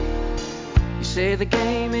say the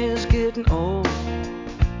game is getting old.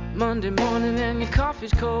 Monday morning and your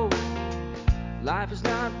coffee's cold. Life is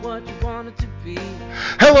not what you want it to be.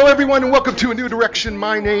 Hello, everyone, and welcome to A New Direction.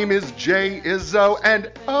 My name is Jay Izzo, and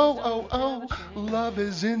love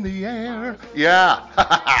is in the air. Yeah.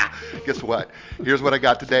 Guess what? Here's what I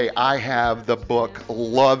got today. I have the book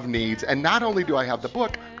Love Needs, and not only do I have the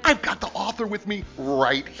book, I've got the author with me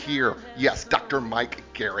right here. Yes, Dr. Mike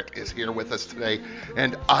Garrett is here with us today,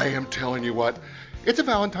 and I am telling you what, it's a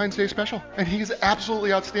Valentine's Day special, and he's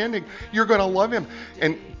absolutely outstanding. You're going to love him.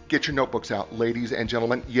 And get your notebooks out, ladies and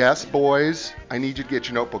gentlemen. Yes, boys, I need you to get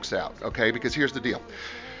your notebooks out, okay? Because here's the deal.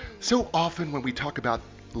 So often when we talk about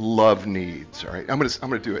love needs, all right, I'm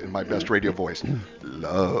gonna do it in my best radio voice.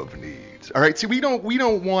 Love needs. All right. See, we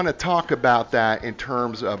don't want to talk about that in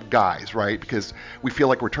terms of guys, right? Because we feel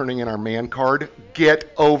like we're turning in our man card.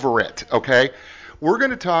 Get over it, okay? We're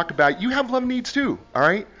going to talk about you have love needs too, all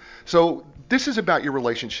right? So this is about your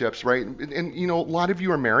relationships, right? And you know, a lot of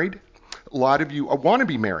you are married. A lot of you want to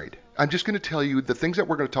be married. I'm just going to tell you the things that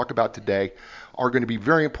we're going to talk about today are going to be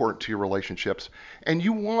very important to your relationships. And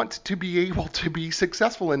you want to be able to be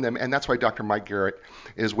successful in them. And that's why Dr. Mike Garrett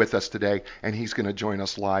is with us today, and he's going to join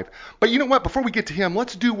us live. But you know what? Before we get to him,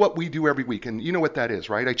 let's do what we do every week. And you know what that is,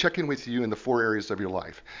 right? I check in with you in the 4 areas of your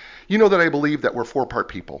life. You know that I believe that we're 4-part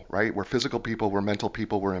people, right? We're physical people, we're mental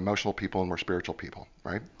people, we're emotional people, and we're spiritual people,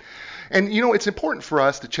 right? And you know, it's important for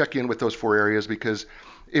us to check in with those 4 areas because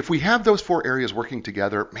if we have those 4 areas working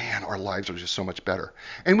together, man, our lives are just so much better.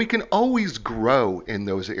 And we can always grow in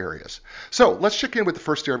those areas. So let's check in with the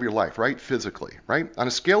first area of your life, right? Physically, right? On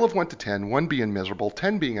a scale of 1 to 10, 1 being miserable,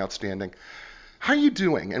 10 being outstanding, how are you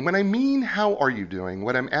doing? And when I mean how are you doing,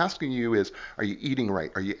 what I'm asking you is, are you eating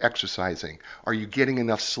right? Are you exercising? Are you getting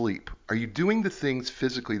enough sleep? Are you doing the things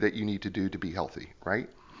physically that you need to do to be healthy, right?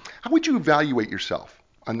 How would you evaluate yourself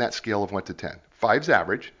on that scale of 1 to 10? 5's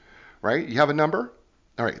average, right? You have a number?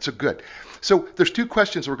 All right, so good. So there's 2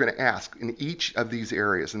 questions we're going to ask in each of these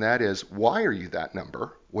areas, and that is, why are you that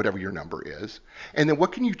number, whatever your number is? And then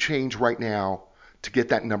what can you change right now to get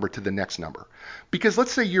that number to the next number? Because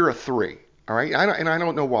let's say you're a 3, all right? And I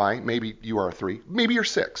don't know why. Maybe you are a 3. Maybe you're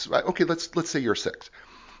 6. Okay, let's say you're 6,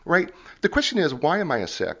 right? The question is, why am I a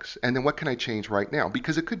 6? And then what can I change right now?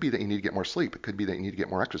 Because it could be that you need to get more sleep. It could be that you need to get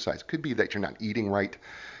more exercise. It could be that you're not eating right.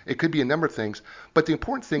 It could be a number of things. But the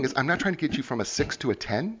important thing is I'm not trying to get you from a 6 to a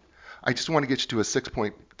 10. I just want to get you to a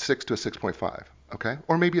 6.6 to a 6.5, okay?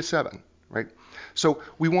 Or maybe a 7, right? So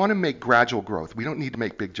we want to make gradual growth. We don't need to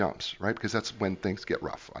make big jumps, right? Because that's when things get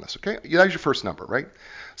rough on us, okay? Yeah, that's your first number, right?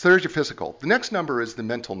 So there's your physical. The next number is the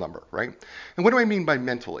mental number, right? And what do I mean by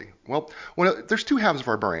mentally? Well, there's 2 halves of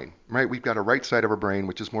our brain, right? We've got a right side of our brain,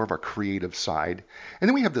 which is more of our creative side. And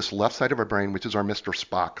then we have this left side of our brain, which is our Mr.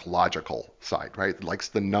 Spock logical side, right? It likes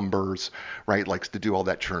the numbers, right? Likes to do all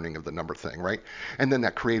that churning of the number thing, right? And then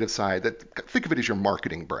that creative side, think of it as your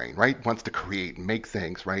marketing brain, right? Wants to create and make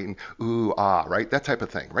things, right? And ooh, ah, right? That type of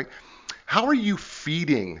thing, right? How are you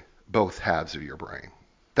feeding both halves of your brain?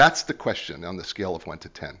 That's the question on the scale of 1 to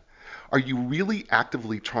 10. Are you really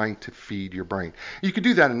actively trying to feed your brain? You can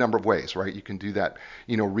do that in a number of ways, right? You can do that,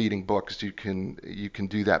 reading books. You can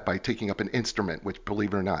do that by taking up an instrument, which,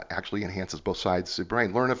 believe it or not, actually enhances both sides of the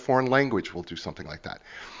brain. Learn a foreign language will do something like that.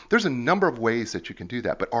 There's a number of ways that you can do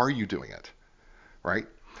that, but are you doing it, right?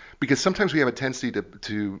 Because sometimes we have a tendency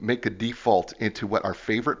to make a default into what our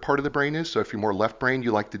favorite part of the brain is. So if you're more left brain,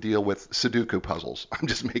 you like to deal with Sudoku puzzles. I'm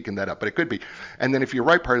just making that up, but it could be. And then if you're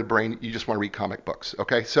right part of the brain, you just want to read comic books.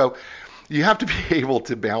 Okay, so you have to be able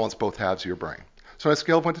to balance both halves of your brain. So on a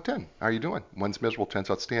scale of 1 to 10, how are you doing? 1's miserable,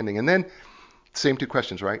 10's outstanding. And then same 2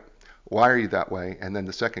 questions, right? Why are you that way? And then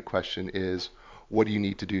the second question is, what do you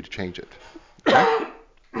need to do to change it? Okay?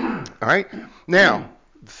 All right, now,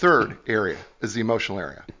 the third area is the emotional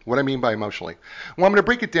area. What I mean by emotionally? Well, I'm going to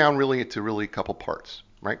break it down into a couple parts,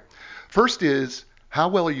 right? First is, how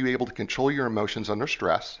well are you able to control your emotions under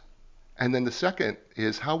stress? And then the second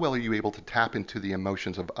is, how well are you able to tap into the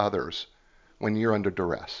emotions of others when you're under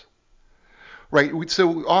duress? Right?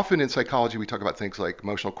 So often in psychology, we talk about things like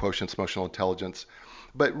emotional quotients, emotional intelligence.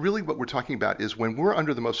 But really what we're talking about is when we're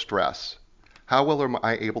under the most stress, how well am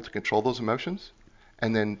I able to control those emotions?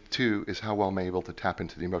 And then 2 is, how well am I able to tap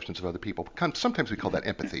into the emotions of other people? Sometimes we call that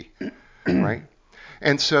empathy, right?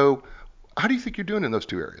 And so how do you think you're doing in those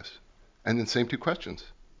 2 areas? And then same 2 questions,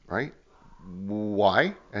 right?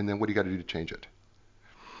 Why? And then what do you got to do to change it?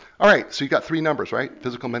 All right, so you got 3 numbers, right?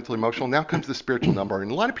 Physical, mental, emotional. Now comes the spiritual number.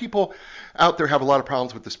 And a lot of people out there have a lot of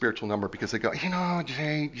problems with the spiritual number because they go,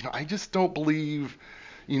 Jay, I just don't believe,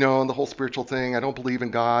 in the whole spiritual thing. I don't believe in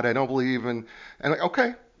God. I don't believe in, and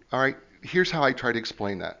okay, all right. Here's how I try to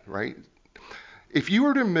explain that, right? If you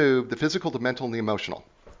were to remove the physical, the mental, and the emotional,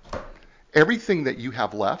 everything that you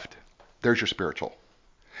have left, there's your spiritual.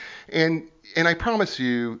 And I promise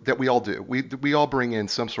you that we all do. We all bring in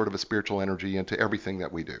some sort of a spiritual energy into everything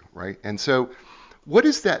that we do, right? And so what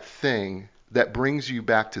is that thing that brings you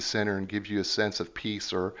back to center and gives you a sense of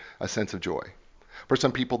peace or a sense of joy? For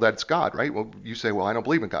some people, that's God, right? Well, you say, well, I don't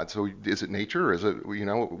believe in God. So is it nature? Or is it,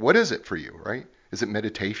 what is it for you, right? Is it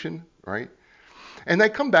meditation, right? And they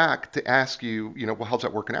come back to ask you, well, how's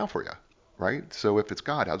that working out for you, right? So if it's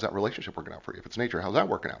God, how's that relationship working out for you? If it's nature, how's that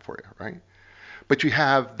working out for you, right? But you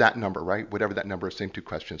have that number, right? Whatever that number is, same two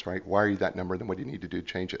questions, right? Why are you that number? Then what do you need to do to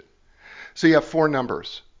change it? So you have four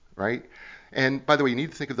numbers, right? And by the way, you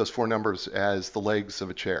need to think of those four numbers as the legs of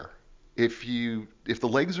a chair. If the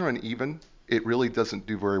legs are uneven, it really doesn't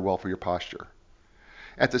do very well for your posture.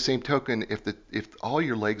 At the same token, if all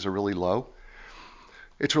your legs are really low,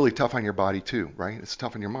 it's really tough on your body too, right? It's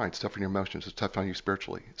tough on your mind, it's tough on your emotions, it's tough on you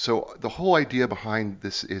spiritually. So the whole idea behind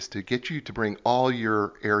this is to get you to bring all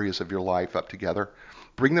your areas of your life up together,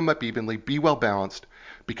 bring them up evenly, be well balanced,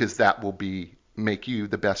 because that will make you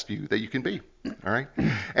the best you that you can be. All right.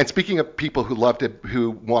 And speaking of people who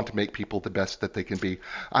want to make people the best that they can be,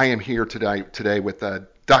 I am here today with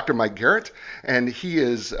Dr. Mike Garrett, and he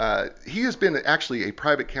has been actually a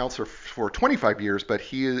private counselor for 25 years, but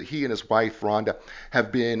he and his wife Rhonda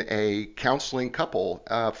have been a counseling couple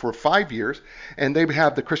for 5 years, and they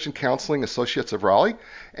have the Christian Counseling Associates of Raleigh,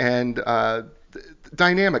 and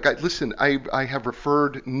dynamic. I have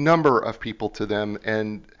referred number of people to them,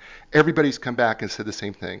 and everybody's come back and said the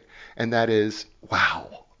same thing, and that is,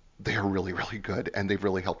 wow, they're really, really good, and they've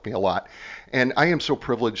really helped me a lot. And I am so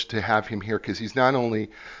privileged to have him here because he's not only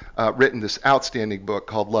written this outstanding book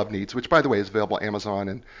called Love Needs, which, by the way, is available on Amazon,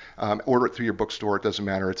 and order it through your bookstore. It doesn't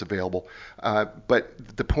matter. It's available.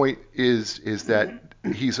 But the point is that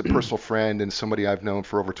he's a personal friend and somebody I've known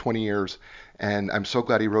for over 20 years, and I'm so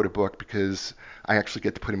glad he wrote a book because I actually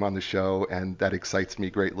get to put him on the show, and that excites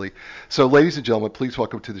me greatly. So, ladies and gentlemen, please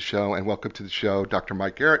welcome to the show, Dr.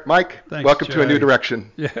 Mike Garrett. Mike, thanks, welcome Jay. to A New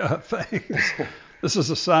Direction. Yeah, thanks. This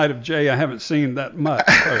is a side of Jay I haven't seen that much.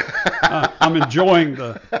 So, I'm enjoying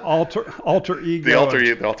the alter ego. The alter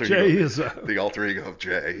Jay ego. The alter ego of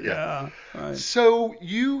Jay. Yeah. Right. So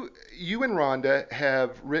you and Rhonda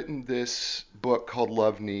have written this book called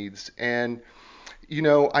Love Needs, and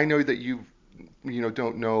I know that you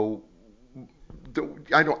don't know.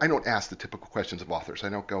 I don't ask the typical questions of authors. I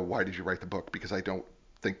don't go, why did you write the book? Because I don't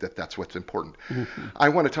think that that's what's important. Mm-hmm. I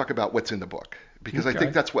want to talk about what's in the book because I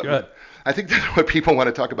think that's what people want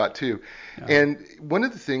to talk about too. Yeah. And one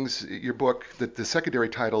of the things, your book, that the secondary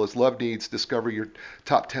title is Love Needs: Discover Your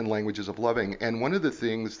Top 10 Languages of Loving. And one of the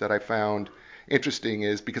things that I found interesting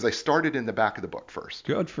is because I started in the back of the book first.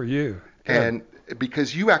 Good for you. Good. And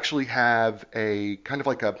because you actually have a kind of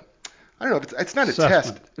like a, I don't know, it's not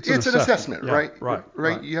assessment. A test. It's an assessment, yeah, right?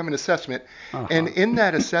 Right. You have an assessment. Uh-huh. And in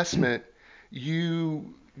that assessment,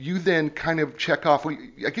 you then kind of check off. I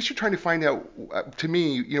guess you're trying to find out, to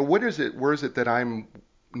me, where is it that I'm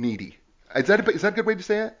needy? Is that a good way to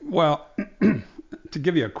say it? Well, to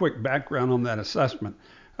give you a quick background on that assessment,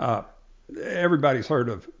 everybody's heard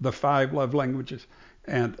of the 5 love languages.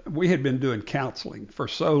 And we had been doing counseling for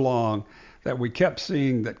so long that we kept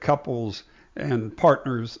seeing that couples and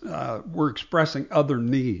partners were expressing other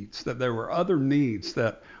needs, that there were other needs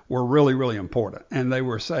that were really, really important. And they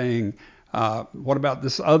were saying, what about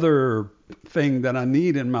this other thing that I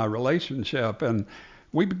need in my relationship? And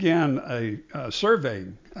we began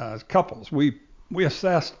surveying couples. We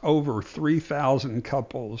assessed over 3,000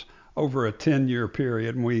 couples over a 10-year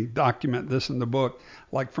period, and we document this in the book,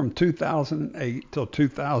 like from 2008 till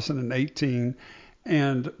 2018.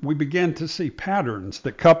 And we began to see patterns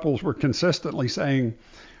that couples were consistently saying,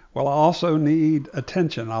 well, I also need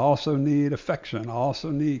attention, I also need affection, I also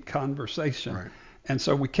need conversation. Right. And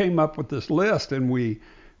so we came up with this list, and we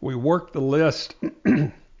worked the list.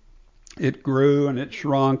 It grew and it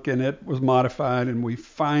shrunk and it was modified, and we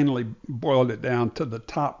finally boiled it down to the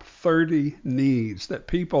top 30 needs that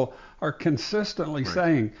people are consistently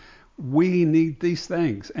saying, we need these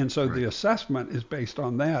things. And so the assessment is based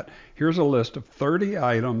on that. Here's a list of 30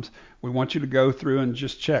 items. We want you to go through and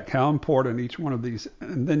just check how important each one of these,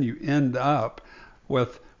 and then you end up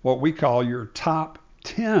with what we call your top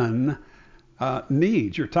 10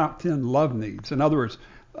 needs, your top 10 love needs. In other words,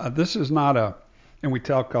 this is not and we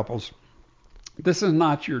tell couples, this is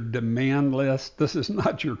not your demand list. This is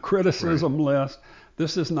not your criticism list.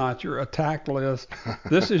 This is not your attack list.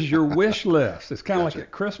 This is your wish list. It's kind of like at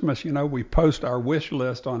Christmas, we post our wish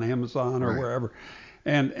list on Amazon or wherever.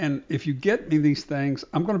 And if you get me these things,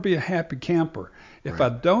 I'm going to be a happy camper. If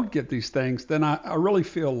Right. I don't get these things, then I really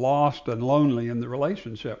feel lost and lonely in the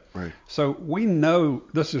relationship. Right. So we know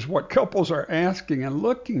this is what couples are asking and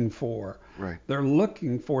looking for. Right. They're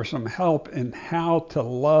looking for some help in how to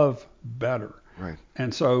love better. Right.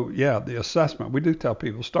 And so, yeah, the assessment. We do tell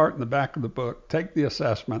people, start in the back of the book, take the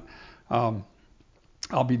assessment.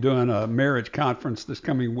 I'll be doing a marriage conference this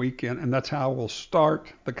coming weekend, and that's how we'll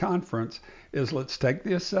start the conference, is let's take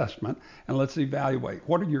the assessment and let's evaluate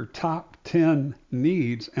what are your top 10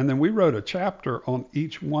 needs. And then we wrote a chapter on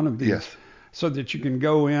each one of these Yes. so that you can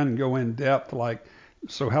go in depth, like,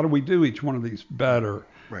 so how do we do each one of these better?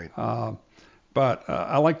 Right. But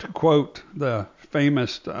I like to quote the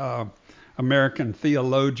famous American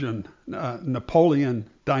theologian Napoleon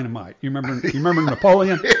Dynamite. You remember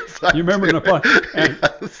Napoleon? Yes, I You remember do. Napoleon? And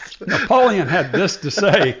Yes. Napoleon had this to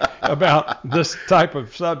say about this type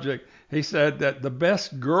of subject. He said that the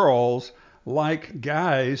best girls like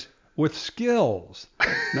guys with skills.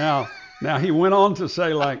 Now he went on to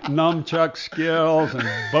say like nunchuck skills and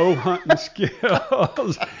bow hunting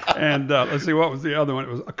skills and let's see, what was the other one?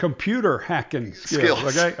 It was a computer hacking skills.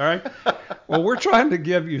 Okay, all right. Well, we're trying to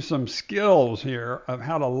give you some skills here of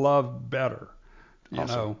how to love better. You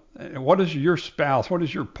Awesome. know, what does your spouse, what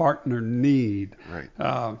does your partner need? Right.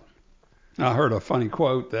 I heard a funny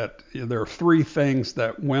quote that there are three things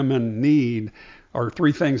that women need, or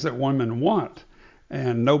three things that women want.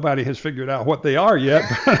 And nobody has figured out what they are yet,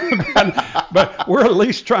 but we're at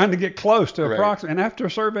least trying to get close to Right. approximately. And after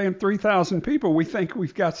surveying 3,000 people, we think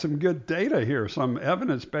we've got some good data here, some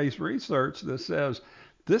evidence-based research that says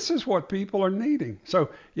this is what people are needing. So,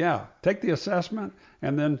 yeah, take the assessment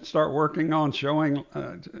and then start working on showing.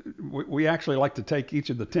 We actually like to take each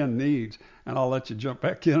of the 10 needs, and I'll let you jump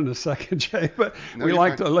back in a second, Jay. But No, we you're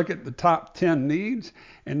like fine. to look at the top 10 needs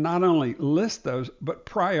and not only list those, but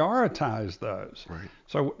prioritize those. Right.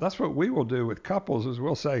 So that's what we will do with couples is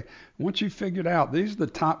we'll say, once you've figured out these are the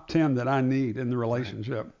top 10 that I need in the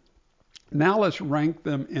relationship, now let's rank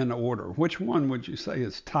them in order. Which one would you say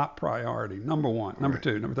is top priority? Number one, number Right.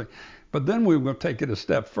 two, number three. But then we will take it a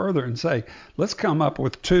step further and say, let's come up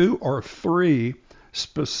with 2 or 3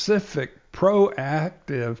 specific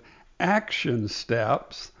proactive action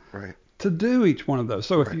steps Right. to do each one of those.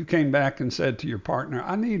 So if Right. you came back and said to your partner,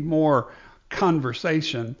 I need more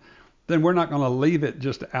conversation, then we're not going to leave it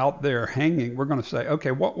just out there hanging. We're going to say,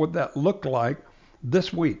 okay, what would that look like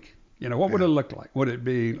this week? You know, what would Yeah. it look like? Would it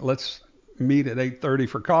be, let's meet at 8:30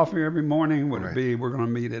 for coffee every morning? Would Right. it be, we're going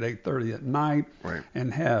to meet at 8:30 at night Right.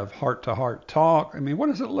 and have heart-to-heart talk? I mean, what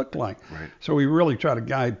does it look like? Right. So we really try to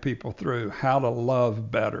guide people through how to love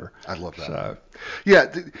better. I love that. So,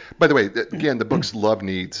 Yeah. By the way, again, the book's Love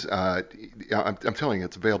Needs. I'm telling you,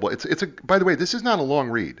 it's available. It's a. By the way, this is not a long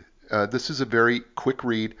read. This is a very quick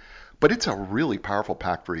read, but it's a really powerful,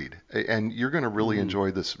 packed read, and you're going to really enjoy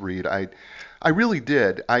this read. I really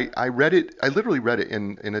did. I read it. I literally read it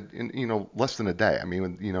in less than a day. I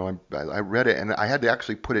mean, I read it and I had to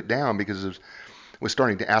actually put it down because I was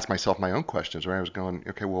starting to ask myself my own questions. Where I was going,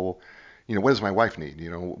 okay, well, what does my wife need?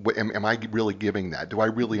 Am I really giving that? Do I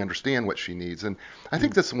really understand what she needs? And I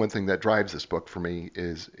think that's the one thing that drives this book for me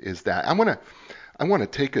is that I want to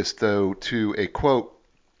take us though to a quote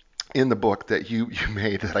in the book that you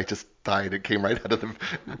made that I just died. It came right out of the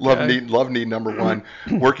love need number one,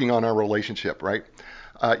 working on our relationship, right?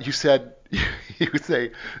 You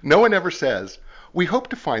say, no one ever says, we hope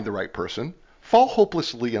to find the right person, fall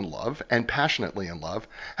hopelessly in love and passionately in love,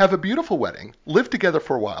 have a beautiful wedding, live together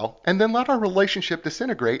for a while, and then let our relationship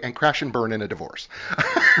disintegrate and crash and burn in a divorce.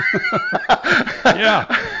 yeah,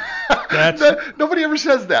 Nobody ever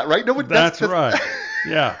says that, right? That's right.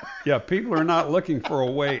 Yeah. People are not looking for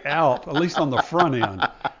a way out, at least on the front end.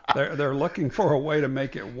 They're looking for a way to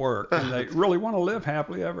make it work, and they really want to live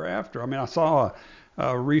happily ever after. I mean, I saw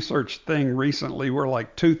a research thing recently where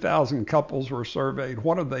like 2,000 couples were surveyed.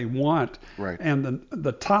 What do they want? Right. And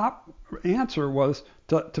the top answer was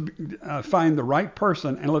to find the right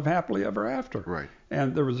person and live happily ever after. Right.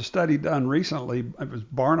 And there was a study done recently. It was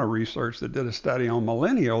Barna Research that did a study on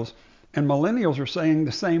millennials. And millennials are saying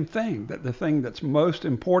the same thing, that the thing that's most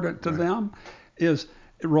important to them is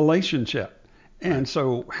relationship. And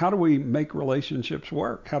so how do we make relationships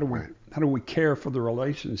work? How do we care for the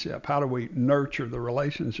relationship? How do we nurture the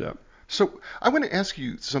relationship? So I want to ask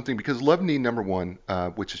you something because love need number one,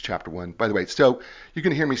 which is chapter 1, by the way. So you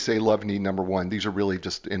can hear me say love need number 1. These are really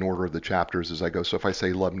just in order of the chapters as I go. So if I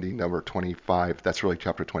say love need number 25, that's really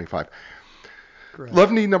chapter 25. Correct.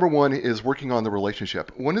 Love need number 1 is working on the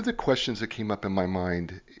relationship. One of the questions that came up in my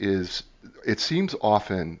mind is it seems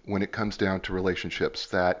often when it comes down to relationships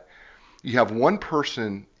that you have one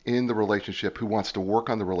person in the relationship who wants to work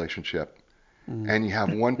on the relationship, and you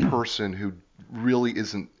have one person who really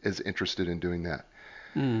isn't as interested in doing that.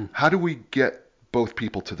 How do we get both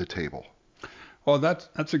people to the table? Well,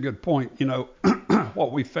 that's a good point.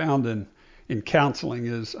 What we found in counseling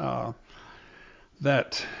is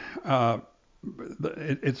that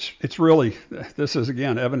it's really, this is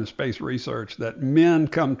again evidence-based research, that women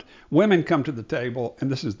come to the table,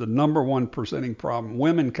 and this is the number one presenting problem.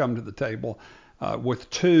 Women come to the table with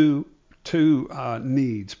two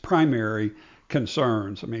needs, primary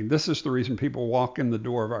concerns. I mean, this is the reason people walk in the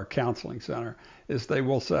door of our counseling center, is they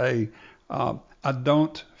will say, I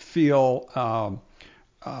don't feel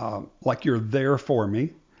like you're there for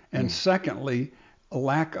me. And secondly, a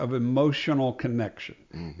lack of emotional connection.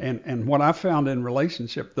 And what I found in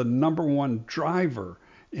relationship, the number one driver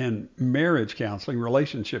in marriage counseling,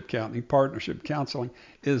 relationship counseling, partnership counseling,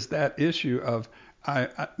 is that issue of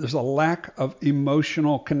there's a lack of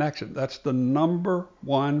emotional connection. That's the number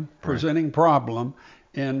one presenting problem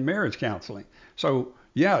in marriage counseling. So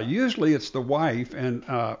yeah, usually it's the wife, and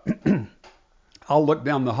I'll look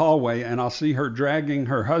down the hallway and I'll see her dragging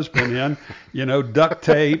her husband in, duct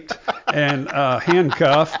taped and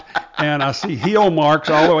handcuffed, and I see heel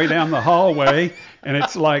marks all the way down the hallway, and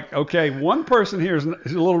it's like, okay, one person here is a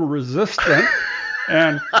little resistant,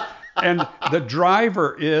 and the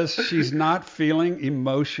driver is she's not feeling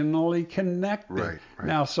emotionally connected. Right.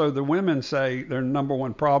 Now, so the women say their number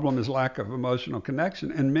one problem is lack of emotional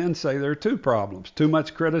connection, and men say there are two problems: too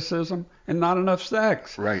much criticism and not enough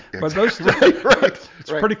sex. Right. But those three, it's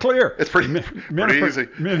pretty clear. It's pretty easy.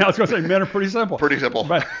 I was going to say men are pretty simple. Pretty simple.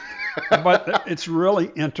 But it's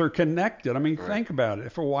really interconnected. I mean, think about it.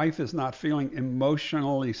 If a wife is not feeling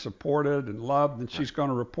emotionally supported and loved, then she's going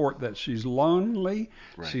to report that she's lonely,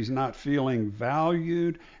 she's not feeling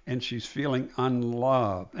valued, and she's feeling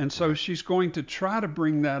unloved. And so she's going to try to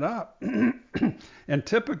bring that up. And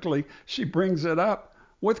typically she brings it up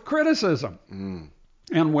with criticism.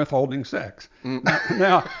 And withholding sex.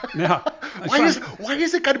 Now, why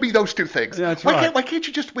is it got to be those two things? That's right. Why can't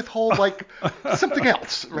you just withhold something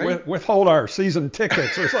else? Right? Withhold our season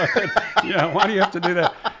tickets or something. Yeah. Why do you have to do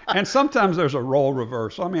that? And sometimes there's a role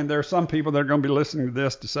reversal. I mean, there are some people that are going to be listening to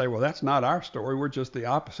this to say, well, that's not our story. We're just the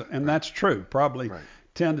opposite. And that's true. Probably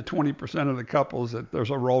 10 to 20% of the couples that there's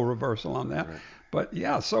a role reversal on that. Right. But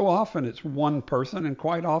yeah, so often it's one person, and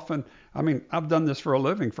quite often, I mean, I've done this for a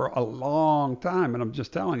living for a long time, and I'm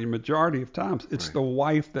just telling you, majority of times it's the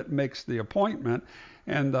wife that makes the appointment,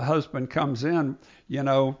 and the husband comes in, he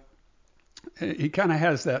kind of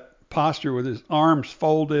has that posture with his arms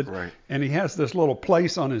folded, and he has this little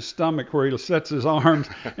place on his stomach where he sets his arms,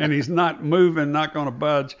 and he's not moving, not going to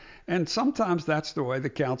budge. And sometimes that's the way the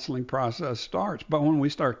counseling process starts. But when we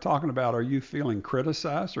start talking about, are you feeling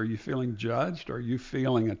criticized? Are you feeling judged? Are you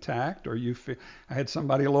feeling attacked? I had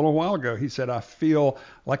somebody a little while ago, he said, I feel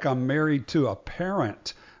like I'm married to a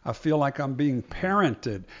parent. I feel like I'm being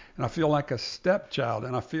parented, and I feel like a stepchild,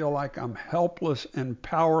 and I feel like I'm helpless and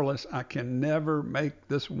powerless. I can never make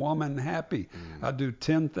this woman happy. I do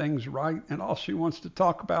 10 things right, and all she wants to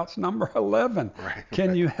talk about is number 11.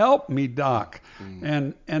 Can you help me, Doc?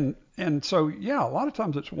 And so, yeah, a lot of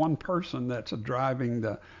times it's one person that's driving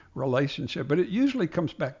the relationship, but it usually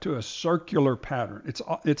comes back to a circular pattern.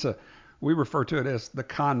 We refer to it as the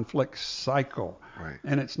conflict cycle.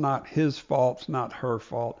 And it's not his fault, it's not her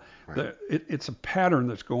fault. It's a pattern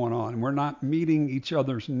that's going on, and we're not meeting each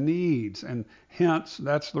other's needs. And hence,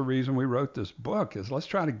 that's the reason we wrote this book, is let's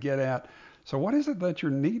try to get at, so what is it that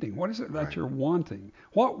you're needing? What is it that you're wanting?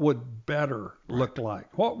 What would better look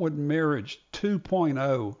like? What would marriage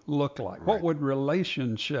 2.0 look like? What would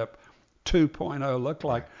relationship 2.0 look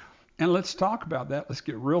like? And let's talk about that. Let's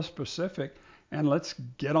get real specific. And let's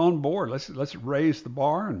get on board. Let's raise the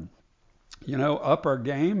bar and, up our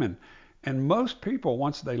game. And most people,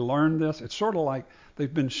 once they learn this, it's sort of like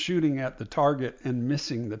they've been shooting at the target and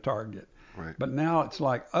missing the target. But now it's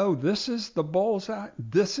like, oh, this is the bullseye.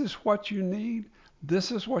 This is what you need.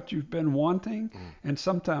 This is what you've been wanting. And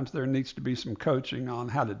sometimes there needs to be some coaching on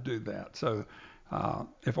how to do that. So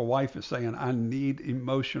if a wife is saying, I need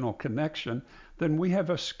emotional connection, then we have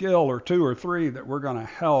a skill or two or three that we're going to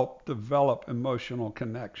help develop emotional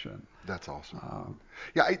connection. That's awesome.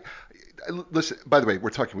 Listen, by the way, we're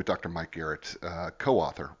talking with Dr. Mike Garrett,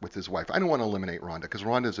 co-author with his wife. I don't want to eliminate Rhonda, because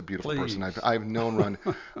Rhonda is a beautiful person. I've known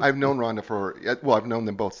Rhonda. I've known Rhonda I've known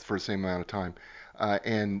them both for the same amount of time.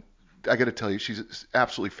 And I got to tell you, she's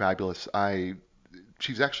absolutely fabulous.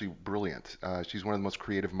 She's actually brilliant. She's one of the most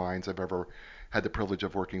creative minds I've ever had the privilege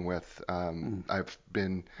of working with. I've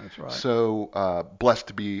been so blessed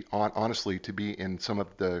to be honestly to be in some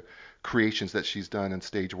of the creations that she's done in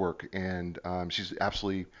stage work, and she's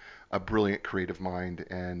absolutely a brilliant creative mind.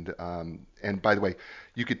 And by the way,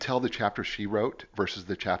 you could tell the chapters she wrote versus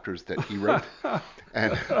the chapters that he wrote.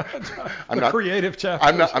 And creative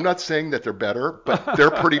chapters. I'm not saying that they're better, but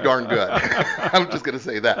they're pretty darn good. I'm just going to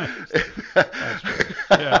say that. That's true.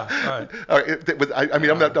 Yeah, right. All right,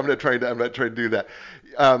 I'm not trying to do that.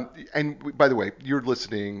 And by the way, you're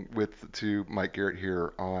listening to Mike Garrett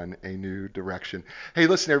here on A New Direction. Hey,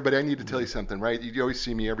 listen, everybody, I need to tell you something, right? You always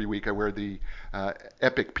see me every week. I wear the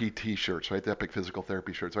Epic PT shirts, right? The Epic Physical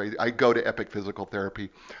Therapy shirts. Right? I go to Epic Physical Therapy.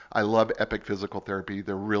 I love Epic Physical Therapy.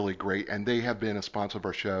 They're really great, and they have been a sponsor of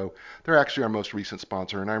our show. They're actually our most recent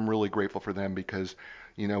sponsor, and I'm really grateful for them because,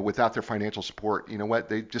 without their financial support, you know what?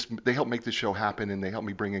 They help make this show happen, and they help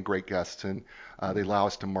me bring in great guests, and they allow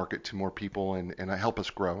us to market to more people, and help us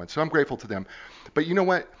grow. And so I'm grateful to them. But you know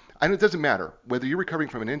what? I know it doesn't matter whether you're recovering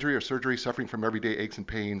from an injury or surgery, suffering from everyday aches and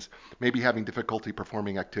pains, maybe having difficulty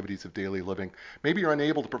performing activities of daily living. Maybe you're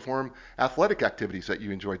unable to perform athletic activities that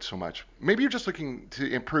you enjoyed so much. Maybe you're just looking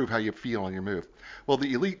to improve how you feel on your move. Well,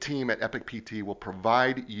 the elite team at Epic PT will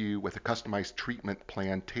provide you with a customized treatment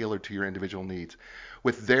plan tailored to your individual needs.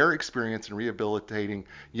 With their experience in rehabilitating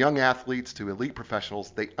young athletes to elite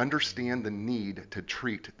professionals, they understand the need to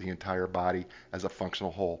treat the entire body as a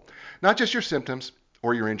functional whole, not just your symptoms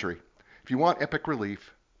or your injury. If you want epic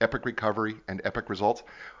relief, epic recovery, and epic results,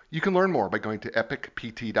 you can learn more by going to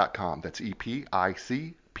epicpt.com. That's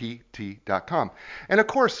EPICPT.com. And of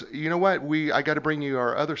course, you know what? I got to bring you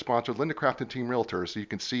our other sponsor, Linda Craft and Team Realtors. So you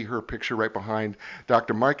can see her picture right behind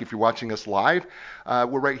Dr. Mike if you're watching us live.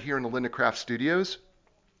 We're right here in the Linda Craft studios.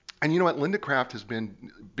 And you know what? Linda Craft has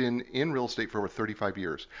been in real estate for over 35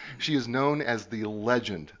 years. She is known as the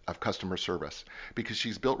legend of customer service because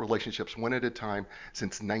she's built relationships one at a time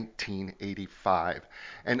since 1985.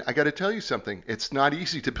 And I got to tell you something. It's not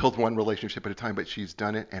easy to build one relationship at a time, but she's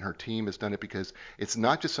done it, and her team has done it because it's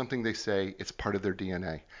not just something they say, it's part of their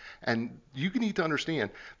DNA. And you need to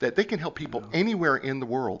understand that they can help people anywhere in the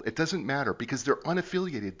world. It doesn't matter because they're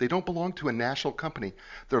unaffiliated. They don't belong to a national company.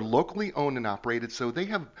 They're locally owned and operated, so they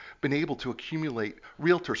have been able to accumulate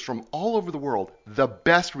realtors from all over the world, the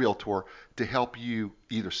best realtor, to help you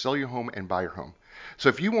either sell your home and buy your home. So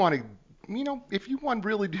if you want to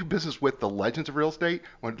really do business with the legends of real estate,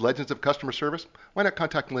 legends of customer service, why not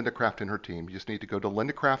contact Linda Craft and her team? You just need to go to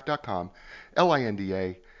lindacraft.com,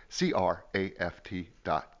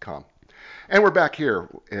 LINDACRAFT.com. And we're back here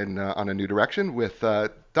on A New Direction with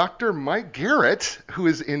Dr. Mike Garrett, who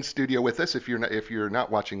is in studio with us. If you're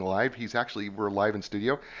not watching live, we're live in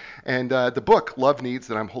studio. And the book Love Needs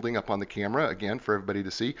that I'm holding up on the camera again for everybody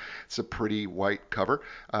to see. It's a pretty white cover.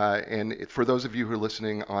 And for those of you who are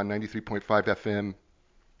listening on 93.5 FM,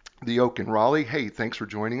 The Oak in Raleigh, hey, thanks for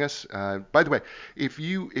joining us. By the way, if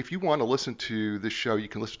you want to listen to this show, you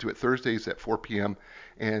can listen to it Thursdays at 4 p.m.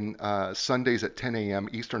 and Sundays at 10 a.m.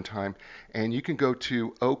 Eastern Time. And you can go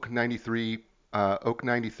to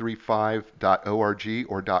oak935.org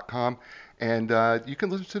or .com, and you can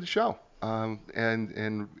listen to the show.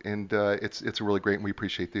 It's really great, and we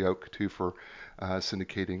appreciate the Oak too for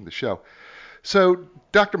syndicating the show. So,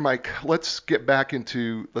 Dr. Mike, let's get back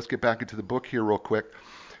into the book here real quick.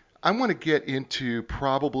 I want to get into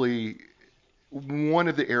probably one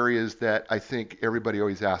of the areas that I think everybody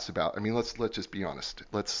always asks about. I mean, let's just be honest.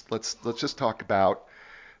 Let's just talk about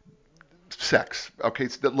sex. Okay,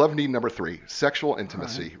 it's the love need number 3, sexual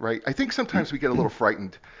intimacy, right? I think sometimes we get a little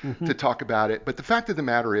frightened to talk about it, but the fact of the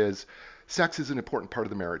matter is, sex is an important part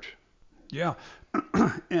of the marriage. Yeah.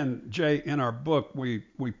 And Jay, in our book, we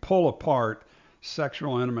pull apart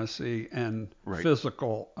sexual intimacy and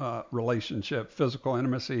physical relationship, physical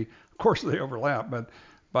intimacy. Of course, they overlap, but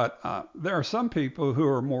there are some people who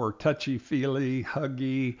are more touchy-feely,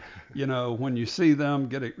 huggy. When you see them,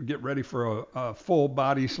 get ready for a full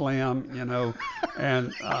body slam.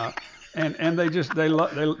 And they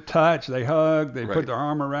touch, they hug, they put their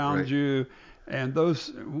arm around you. And those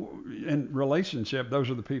in relationship, those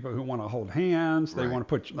are the people who want to hold hands. They want to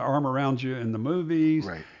put their arm around you in the movies.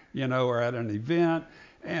 Or at an event.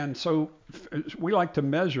 And so we like to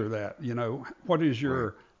measure that, what is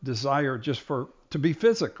your desire just to be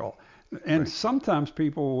physical? And sometimes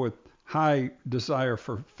people with high desire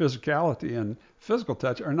for physicality and physical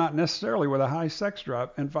touch are not necessarily with a high sex drive,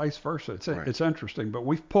 and vice versa. It's interesting, but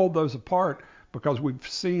we've pulled those apart because we've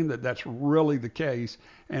seen that that's really the case.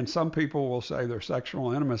 And some people will say their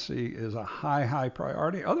sexual intimacy is a high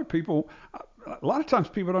priority. Other people, a lot of times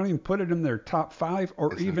people don't even put it in their top 5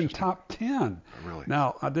 or even top 10. Really?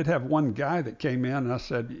 Now, I did have one guy that came in and I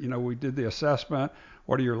said, we did the assessment.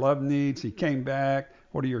 What are your love needs? He came back.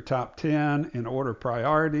 what are your top 10 in order of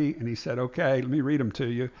priority? And he said, okay, let me read them to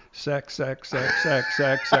you. Sex, sex, sex, sex,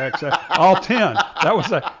 sex, sex, sex. All 10. That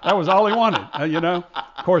was all he wanted, you know.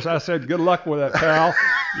 Of course, I said, good luck with that, pal.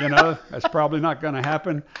 You know, that's probably not going to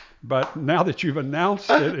happen. But now that you've announced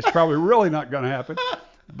it, it's probably really not going to happen.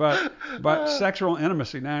 But sexual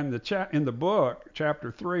intimacy. Now, in the book,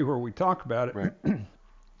 chapter 3, where we talk about it, Right.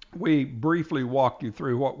 we briefly walk you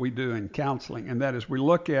through what we do in counseling, and that is we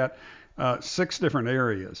look at 6 different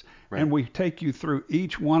areas, Right. and we take you through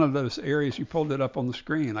each one of those areas. You pulled it up on the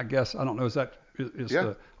screen. I guess, I don't know, is Yeah.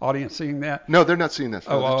 the audience seeing that? No, they're not seeing this.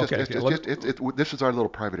 No, Oh, it's okay. this is our little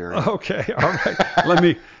private area. Okay, all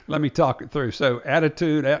right. Let me talk it through. So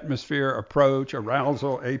attitude, atmosphere, approach,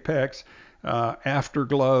 arousal, apex,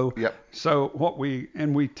 afterglow. Yep. So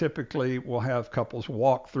we typically will have couples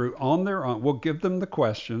walk through on their own. We'll give them the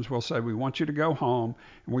questions. We'll say, we want you to go home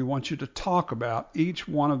and we want you to talk about each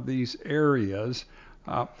one of these areas.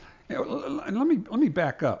 And let me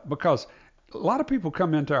back up, because a lot of people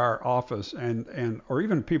come into our office or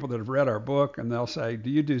even people that have read our book, and they'll say, do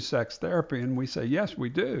you do sex therapy? And we say, yes, we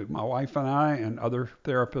do. My wife and I and other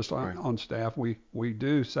therapists on staff, we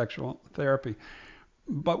do sexual therapy.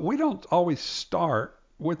 But we don't always start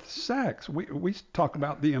with sex. We talk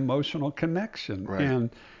about the emotional connection and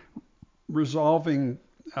resolving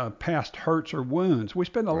past hurts or wounds. We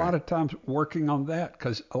spend a lot of times working on that,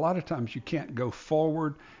 because a lot of times you can't go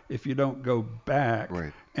forward if you don't go back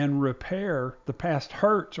and repair the past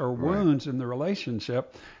hurts or wounds in the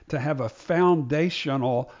relationship to have a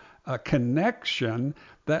foundational connection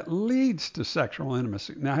that leads to sexual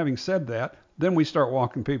intimacy. Now, having said that, then we start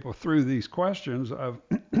walking people through these questions of,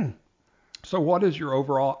 so what is your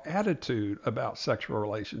overall attitude about sexual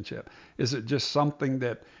relationship? Is it just something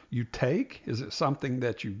that you take? Is it something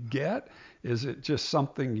that you get? Is it just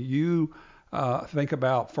something you think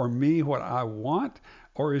about, for me, what I want?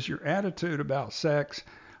 Or is your attitude about sex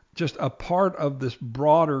just a part of this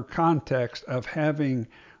broader context of having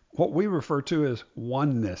what we refer to as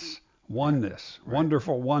oneness,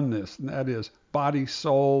 wonderful oneness, and that is body,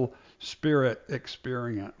 soul, spirit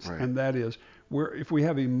experience. And that is, if we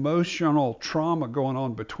have emotional trauma going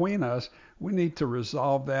on between us, we need to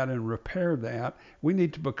resolve that and repair that. We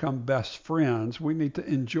need to become best friends. We need to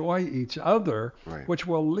enjoy each other, which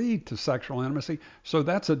will lead to sexual intimacy. So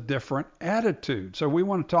that's a different attitude. So we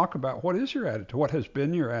want to talk about, what is your attitude? What has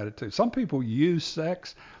been your attitude? Some people use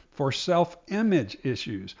sex for self-image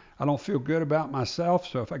issues. I don't feel good about myself,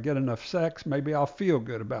 so if I get enough sex, maybe I'll feel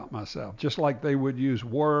good about myself, just like they would use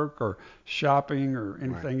work or shopping or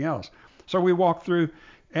anything else. So we walk through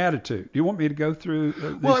attitude. Do you want me to go through these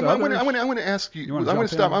others? I want to ask you. I want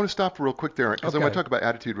to stop real quick there, because I want to talk about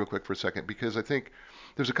attitude real quick for a second, because I think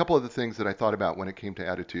there's a couple of the things that I thought about when it came to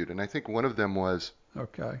attitude, and I think one of them was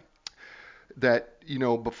that, you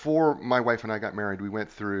know, before my wife and I got married, we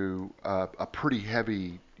went through a pretty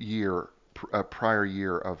heavy prior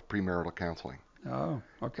year of premarital counseling. Oh,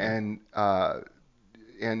 okay.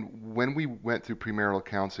 And when we went through premarital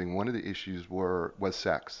counseling, one of the issues was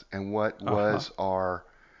sex, and what was our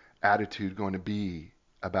attitude going to be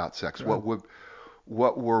about sex? What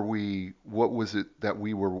were we willing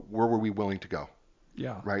to go?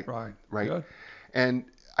 Yeah. Right. Good. And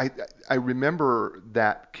I remember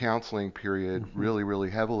that counseling period really, really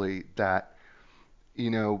heavily. That, you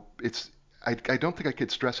know, I don't think I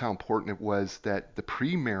could stress how important it was that the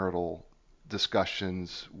premarital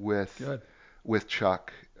discussions with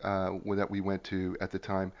Chuck that we went to at the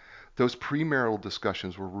time, those premarital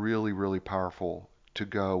discussions were really, really powerful to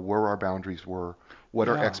go where our boundaries were, what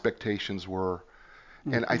our expectations were.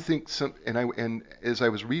 And I think and as I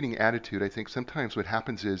was reading attitude, I think sometimes what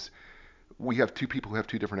happens is we have two people who have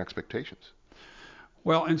two different expectations.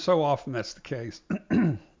 Well, and so often that's the case.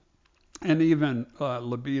 And even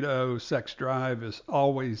libido, sex drive there's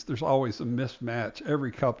always a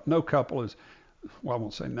mismatch. No couple is, well, I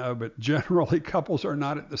won't say no, but generally couples are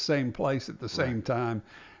not at the same place at the same time.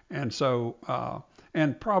 And so,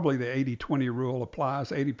 and probably the 80-20 rule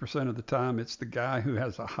applies. 80% of the time it's the guy who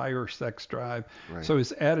has a higher sex drive. So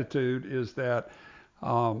his attitude is that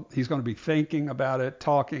he's going to be thinking about it,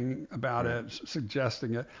 talking about it,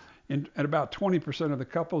 suggesting it. And about 20% of the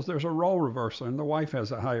couples, there's a role reversal, and the wife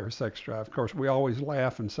has a higher sex drive. Of course, we always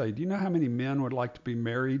laugh and say, do you know how many men would like to be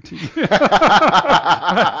married to you?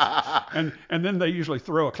 and then they usually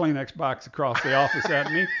throw a Kleenex box across the office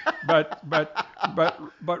at me.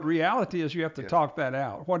 But reality is you have to talk that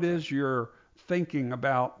out. What is your thinking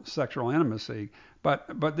about sexual intimacy.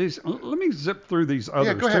 But these, let me zip through these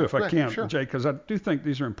others go ahead, too, if go I ahead, can, sure. Jay, because I do think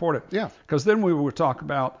these are important. Yeah. Because then we will talk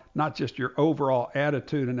about not just your overall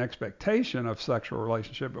attitude and expectation of sexual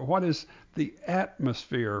relationship, but what is the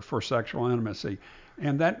atmosphere for sexual intimacy.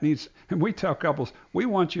 And that needs, and we tell couples, we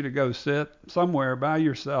want you to go sit somewhere by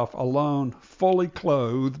yourself alone, fully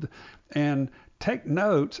clothed, and take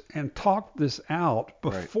notes and talk this out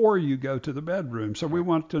before you go to the bedroom. So we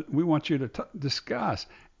want you to discuss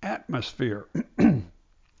atmosphere.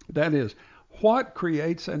 That is, what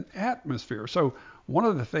creates an atmosphere? So one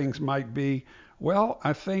of the things might be, well,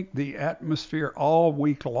 I think the atmosphere all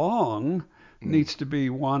week long needs to be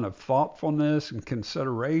one of thoughtfulness and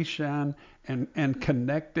consideration and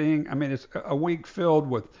connecting. I mean, it's a week filled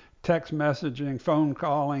with text messaging, phone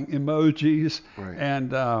calling, emojis,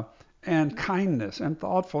 and kindness and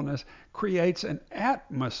thoughtfulness creates an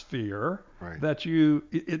atmosphere that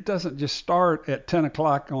it doesn't just start at 10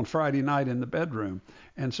 o'clock on Friday night in the bedroom.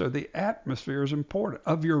 And so the atmosphere is important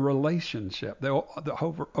of your relationship, the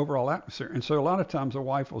overall atmosphere. And so a lot of times a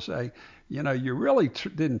wife will say, you know, you really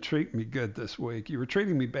didn't treat me good this week. You were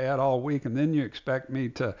treating me bad all week, and then you expect me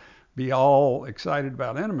to be all excited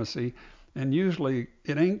about intimacy. And usually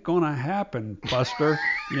it ain't gonna happen, Buster,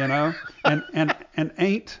 you know. And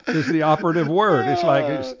ain't is the operative word. It's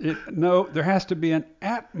like no, there has to be an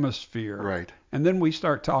atmosphere. Right. And then we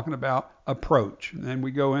start talking about approach, and then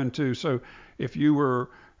we go into, so if you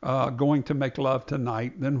were going to make love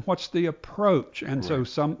tonight, then what's the approach? And so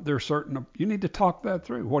there's certain, you need to talk that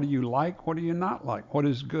through. What do you like? What do you not like? What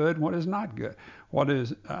is good? What is not good? What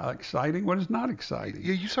is exciting? What is not exciting?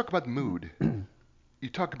 Yeah, you talk about mood. You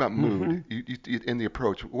talk about mood you in the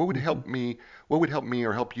approach. What would help me? What would help me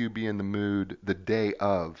or help you be in the mood the day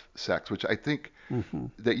of sex? Which I think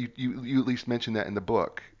that you at least mentioned that in the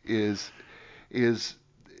book is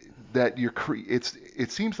that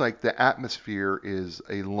it seems like the atmosphere is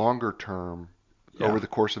a longer term over the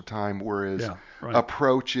course of time, whereas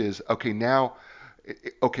approach is okay.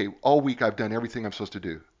 All week I've done everything I'm supposed to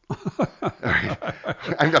do.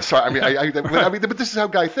 I'm sorry. But this is how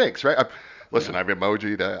Guy thinks, right? Listen, I've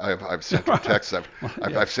emojied. I've sent her texts.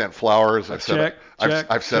 I've sent flowers. I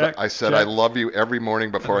said I love you every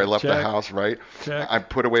morning before I left the house. Right. I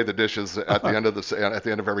put away the dishes at the end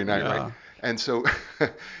of every night. Right. And so,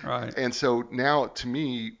 and so now to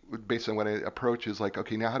me, based on what I approach is like,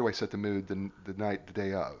 okay, now how do I set the mood the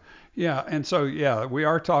day of? Yeah. And so, we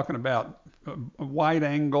are talking about a wide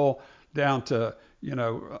angle down to, you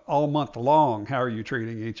know, all month long, how are you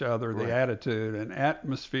treating each other, the attitude, and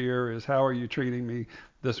atmosphere is how are you treating me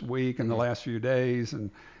this week and the last few days.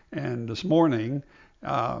 And this morning,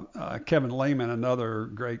 Kevin Lehman, another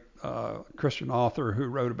great Christian author who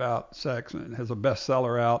wrote about sex and has a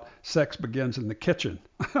bestseller out, Sex Begins in the Kitchen.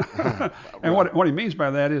 And what he means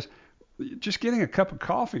by that is just getting a cup of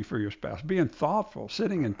coffee for your spouse, being thoughtful,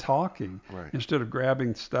 sitting and talking instead of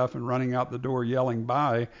grabbing stuff and running out the door yelling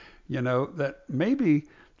bye. You know, that maybe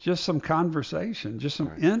just some conversation, just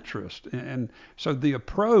some interest. And so the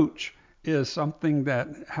approach is something that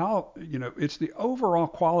it's the overall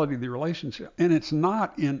quality of the relationship. And it's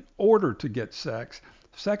not in order to get sex.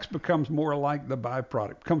 Sex becomes more like the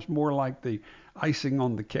byproduct, becomes more like the icing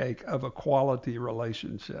on the cake of a quality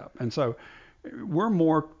relationship. And so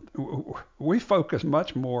we focus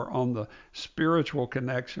much more on the spiritual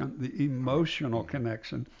connection, the emotional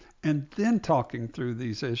connection, and then talking through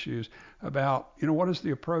these issues about, you know, what is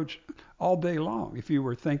the approach all day long? If you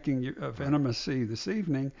were thinking of intimacy this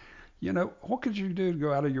evening, you know, what could you do to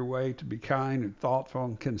go out of your way to be kind and thoughtful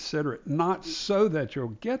and considerate, not so that you'll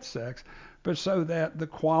get sex, but so that the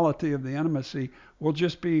quality of the intimacy will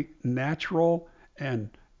just be natural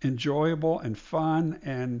and enjoyable and fun,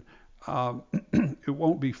 and it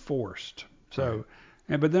won't be forced. So,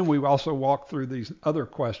 but then we also walk through these other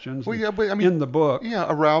questions in the book. Yeah,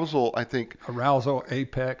 arousal, I think. Arousal,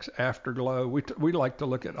 apex, afterglow. We like to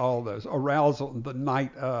look at all those. Arousal, the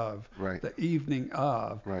night of, the evening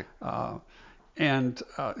of. Right. And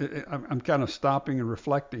I'm kind of stopping and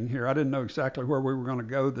reflecting here. I didn't know exactly where we were going to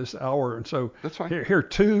go this hour, and so that's fine. Here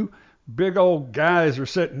two big old guys are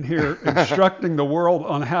sitting here instructing the world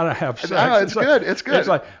on how to have sex. No, it's good. It's good. It's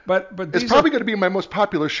like, but it's probably going to be my most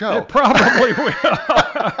popular show. It probably will.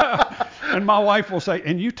 And my wife will say,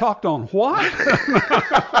 "And you talked on what?"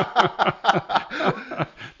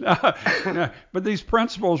 No, but But these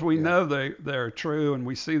principles, we know they're true, and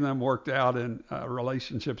we see them worked out in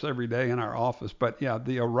relationships every day in our office. But yeah,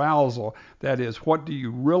 the arousal, that is, what do you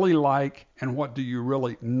really like and what do you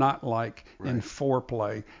really not like in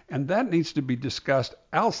foreplay? And that needs to be discussed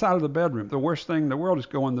outside of the bedroom. The worst thing in the world is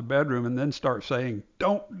go in the bedroom and then start saying,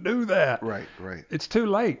 don't do that. Right. It's too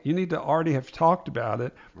late. You need to already have talked about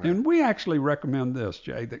it. Right. And we actually recommend this,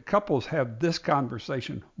 Jay, that couples have this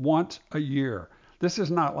conversation once a year. This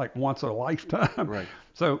is not like once a lifetime. Right.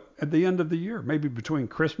 So at the end of the year, maybe between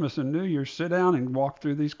Christmas and New Year's, sit down and walk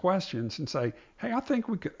through these questions and say, hey, I think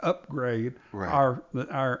we could upgrade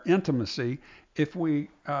our intimacy if we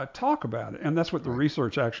talk about it. And that's what the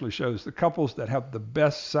research actually shows. The couples that have the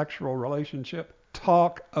best sexual relationship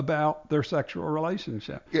talk about their sexual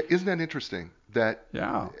relationship. Yeah, isn't that interesting? That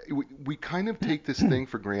we kind of take this thing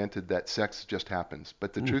for granted that sex just happens.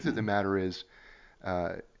 But the truth of the matter is,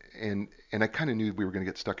 and I kind of knew we were going to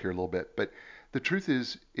get stuck here a little bit, but the truth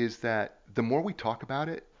is that the more we talk about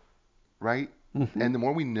it, right, and the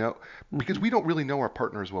more we know, because we don't really know our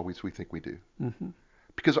partner as well as we think we do,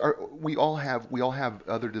 because we all have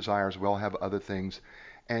other desires, we all have other things,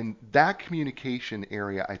 and that communication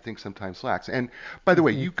area I think sometimes lacks. And by the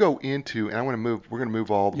way, you go into, and we're going to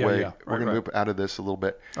move all the way, we're going to move out of this a little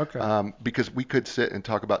bit, because we could sit and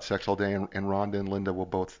talk about sex all day, and Rhonda and Linda will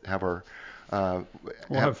both have our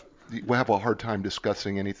we'll have a hard time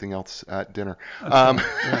discussing anything else at dinner. We're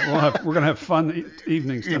going to have fun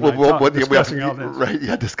evenings tonight. Discussing all this. Right?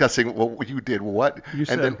 Yeah, discussing what you did, what, you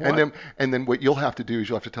said, and then what you'll have to do is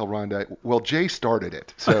you'll have to tell Rhonda. Well, Jay started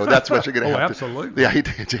it, so that's what you're going to have absolutely. to.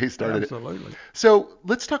 Yeah, Jay started it. Absolutely. So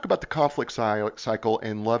let's talk about the conflict cycle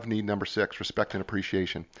and love need number 6, respect and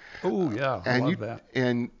appreciation. Oh yeah, I love that.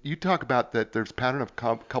 And you talk about that. There's a pattern of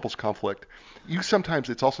couples conflict. Sometimes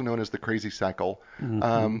it's also known as the crazy cycle.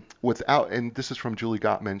 And this is from Julie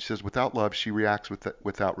Gottman. She says, without love, she reacts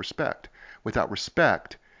without respect. Without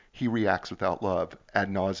respect, he reacts without love. Ad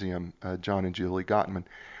nauseum, John and Julie Gottman.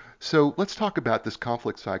 So let's talk about this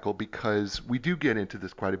conflict cycle, because we do get into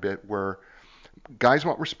this quite a bit, where guys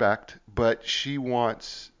want respect, but she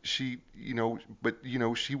wants to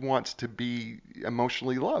be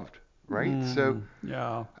emotionally loved. Right. So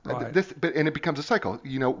and it becomes a cycle.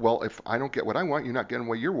 Well, if I don't get what I want, you're not getting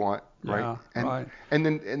what you want. Right.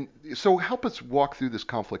 And so help us walk through this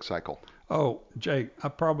conflict cycle. Oh, Jake,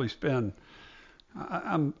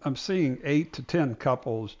 I'm seeing 8 to 10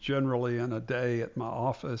 couples generally in a day at my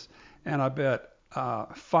office, and I bet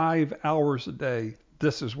 5 hours a day.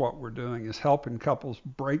 This is what we're doing, is helping couples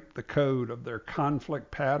break the code of their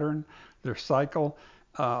conflict pattern, their cycle.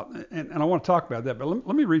 And I want to talk about that, but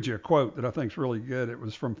let me read you a quote that I think is really good. It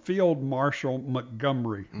was from Field Marshal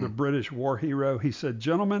Montgomery, the British war hero. He said,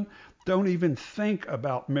 "Gentlemen, don't even think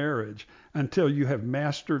about marriage until you have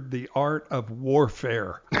mastered the art of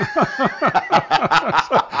warfare."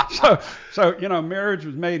 So marriage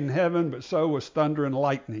was made in heaven, but so was thunder and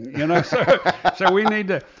lightning. So we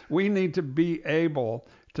need to be able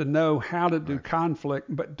to know how to do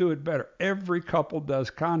conflict, but do it better. Every couple does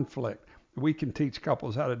conflict. We can teach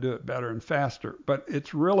couples how to do it better and faster, but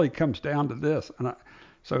it really comes down to this.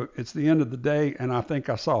 So it's the end of the day, and I think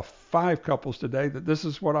I saw 5 couples today that this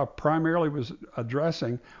is what I primarily was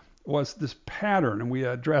addressing, was this pattern, and we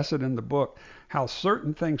address it in the book, how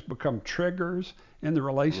certain things become triggers in the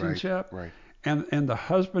relationship, and the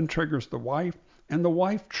husband triggers the wife, and the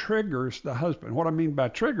wife triggers the husband. What I mean by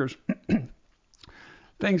triggers,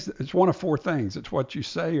 it's one of 4 things. It's what you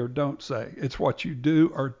say or don't say. It's what you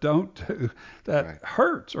do or don't do that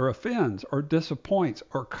hurts or offends or disappoints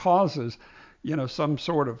or causes, some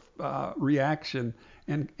sort of reaction.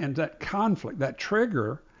 And that conflict, that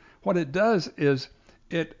trigger, what it does is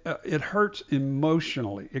it hurts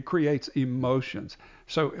emotionally. It creates emotions.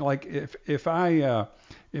 So like if I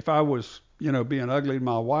was being ugly to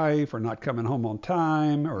my wife, or not coming home on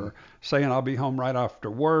time, or saying I'll be home right after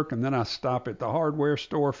work, and then I stop at the hardware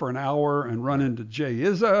store for an hour and run into Jay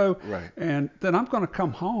Izzo, and then I'm going to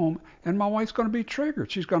come home and my wife's going to be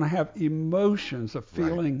triggered. She's going to have emotions of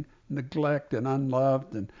feeling neglect and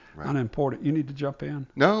unloved and unimportant. You need to jump in?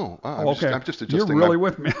 No, I'm just adjusting. You're really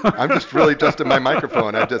with me. I'm just really adjusting my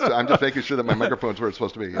microphone. I'm just making sure that my microphone's where it's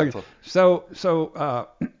supposed to be. Okay. So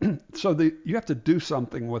you have to do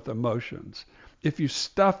something with emotions. If you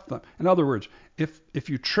stuff them, in other words, if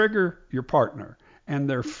you trigger your partner and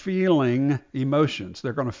they're feeling emotions,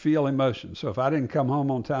 they're going to feel emotions. So if I didn't come home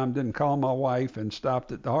on time, didn't call my wife, and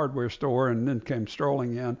stopped at the hardware store and then came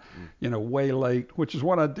strolling in, way late, which is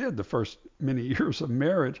what I did the first many years of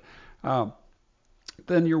marriage,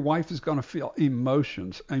 then your wife is going to feel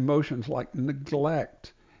emotions like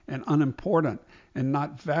neglect and unimportant and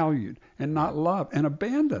not valued and not loved and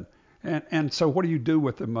abandoned. And so what do you do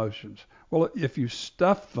with emotions? Well, if you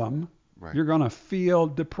stuff them, Right. you're going to feel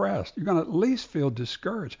depressed. You're going to at least feel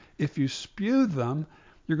discouraged. If you spew them,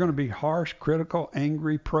 you're going to be harsh, critical,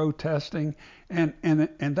 angry, protesting, and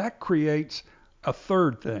that creates a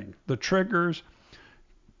third thing. The triggers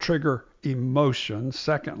trigger emotions,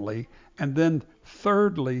 secondly, and then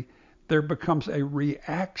thirdly, there becomes a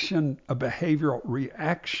reaction, a behavioral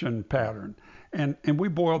reaction pattern. And we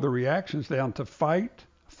boil the reactions down to fight,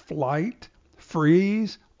 flight,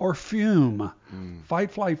 freeze, or fume. Fight,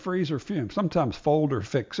 flight, freeze, or fume. Sometimes fold or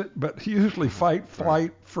fix it, but usually fight,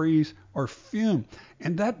 flight, freeze, or fume.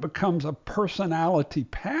 And that becomes a personality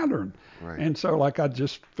pattern. Right. And so, like, I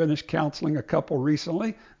just finished counseling a couple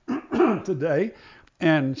recently today,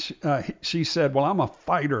 and she said, well, I'm a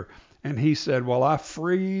fighter. And he said, well, I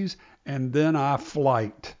freeze and then I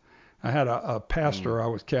flight. I had a pastor I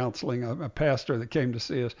was counseling, a pastor that came to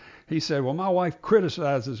see us. He said, well, my wife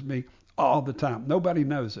criticizes me all the time. Nobody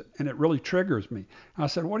knows it, and it really triggers me. I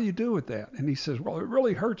said, what do you do with that? And he says, well, it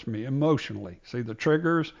really hurts me emotionally. See, the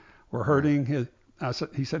triggers were hurting his.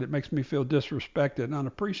 He said, it makes me feel disrespected and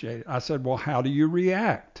unappreciated. I said, well, how do you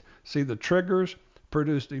react? See, the triggers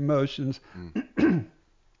produced emotions, and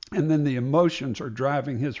then the emotions are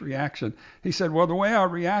driving his reaction. He said, well, the way I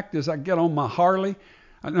react is I get on my Harley.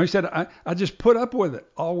 He said, I just put up with it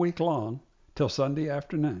all week long till Sunday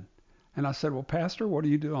afternoon. And I said, well, Pastor, what do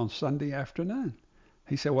you do on Sunday afternoon?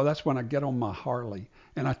 He said, well, that's when I get on my Harley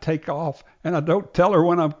and I take off and I don't tell her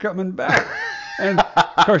when I'm coming back. And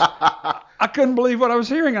of course, I couldn't believe what I was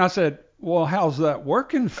hearing. And I said, well, how's that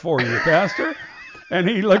working for you, Pastor? And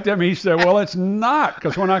he looked at me, he said, well, it's not,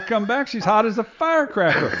 because when I come back, she's hot as a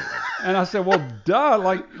firecracker. And I said, well,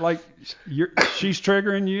 duh, she's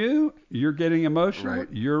triggering you, you're getting emotional, Right.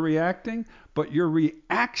 you're reacting, but your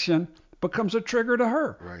reaction becomes a trigger to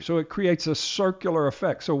her. Right. So it creates a circular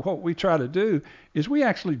effect. So what we try to do is we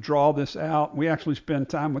actually draw this out. We actually spend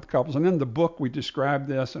time with couples. And in the book, we describe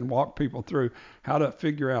this and walk people through how to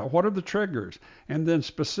figure out what are the triggers. And then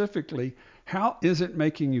specifically, how is it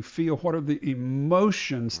making you feel? What are the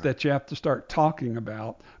emotions that you have to start talking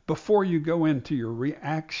about before you go into your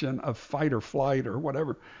reaction of fight or flight or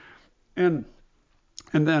whatever? And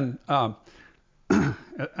then I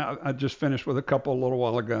just finished with a couple a little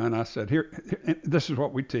while ago, and I said, this is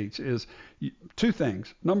what we teach, is two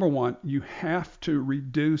things. Number one, you have to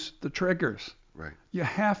reduce the triggers. Right. You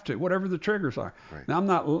have to, whatever the triggers are. Right. Now, I'm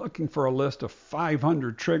not looking for a list of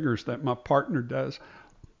 500 triggers that my partner does,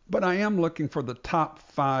 but I am looking for the top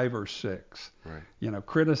 5 or 6. Right. You know,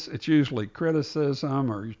 it's usually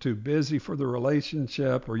criticism, or you're too busy for the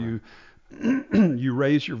relationship, or you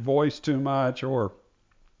raise your voice too much, or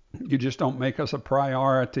you just don't make us a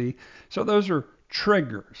priority. So those are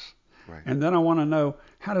triggers. Right. And then I want to know,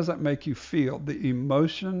 how does that make you feel? The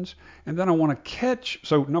emotions. And then I want to catch.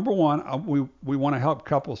 So number one, we want to help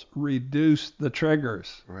couples reduce the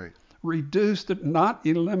triggers. Right. Reduce not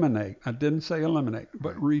eliminate. I didn't say eliminate,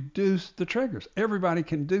 but reduce the triggers. Everybody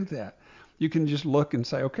can do that. You can just look and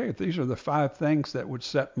say, okay, if these are the 5 things that would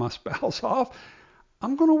set my spouse off,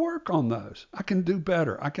 I'm going to work on those. I can do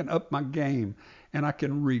better. I can up my game, and I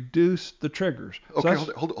can reduce the triggers. Okay,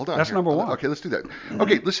 So hold on. That's here. number one. Okay, let's do that.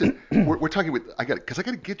 Okay, listen, we're talking with, I got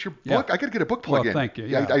to get your book. Yeah. I got to get a book plug in. Thank you.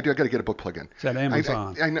 Yeah, Yeah. I got to get a book plug in. It's at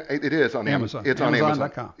Amazon. It is on Amazon. It's on Amazon.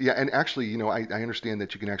 Amazon.com. Yeah, and actually, you know, I understand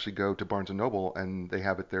that you can actually go to Barnes & Noble, and they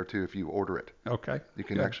have it there, too, if you order it. Okay. You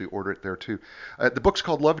can Good. actually order it there, too. The book's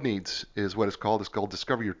called Love Needs, is what it's called. It's called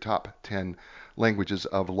Discover Your Top 10 Languages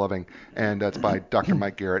of Loving, and it's by Dr.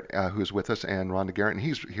 Mike Garrett, who is with us, and Rhonda Garrett, and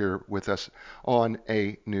he's here with us on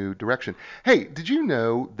A New Direction. Hey, did you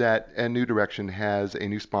know that A New Direction has a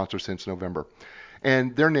new sponsor since November?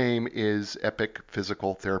 And their name is Epic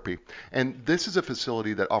Physical Therapy. And this is a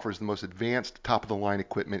facility that offers the most advanced top-of-the-line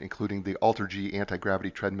equipment, including the Alter-G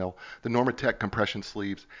anti-gravity treadmill, the Normatec compression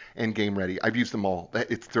sleeves, and Game Ready. I've used them all.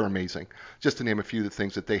 They're amazing. Just to name a few of the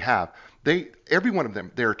things that they have. Every one of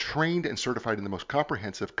them, they're trained and certified in the most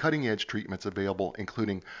comprehensive, cutting-edge treatments available,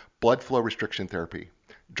 including blood flow restriction therapy,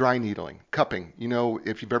 dry needling, cupping. You know,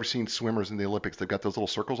 if you've ever seen swimmers in the Olympics, they've got those little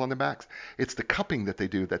circles on their backs. It's the cupping that they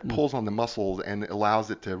do that pulls on the muscles and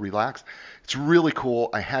allows it to relax. It's really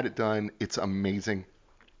cool. I had it done. It's amazing.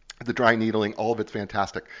 The dry needling, all of it's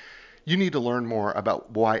fantastic. You need to learn more about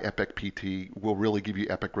why Epic PT will really give you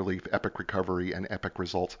epic relief, epic recovery, and epic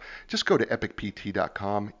results. Just go to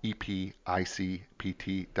epicpt.com, EPICPT.com,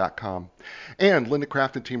 LindaCraftPT.com. And Linda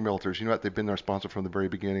Craft and Team Realtors, you know what? They've been our sponsor from the very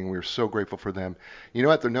beginning. We're so grateful for them. You know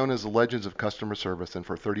what? They're known as the legends of customer service, and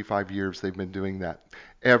for 35 years they've been doing that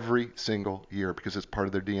every single year because it's part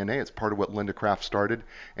of their DNA. It's part of what Linda Craft started,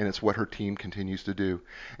 and it's what her team continues to do.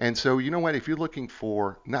 And so, you know what? If you're looking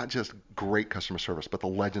for not just great customer service, but the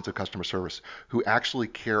legends of customer service who actually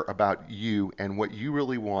care about you and what you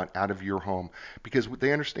really want out of your home, because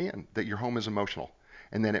they understand that your home is emotional.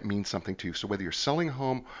 And then it means something too. So whether you're selling a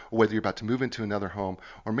home or whether you're about to move into another home,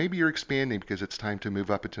 or maybe you're expanding because it's time to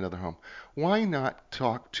move up into another home, why not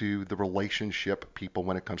talk to the relationship people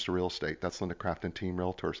when it comes to real estate? That's Linda Craft and Team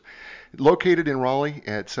Realtors. Located in Raleigh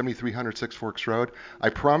at 7300 Six Forks Road. I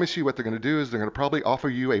promise you what they're going to do is they're going to probably offer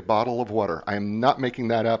you a bottle of water. I am not making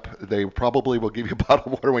that up. They probably will give you a bottle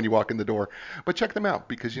of water when you walk in the door. But check them out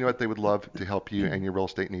because you know what? They would love to help you and your real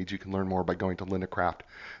estate needs. You can learn more by going to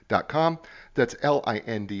LindaCraft.com. That's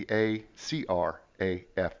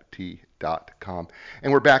LindaCraft.com.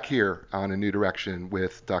 And we're back here on A New Direction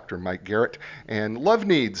with Dr. Mike Garrett and Love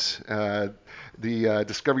Needs,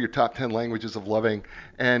 Discover Your Top 10 Languages of Loving.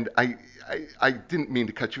 And I didn't mean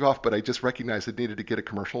to cut you off, but I just recognized I needed to get a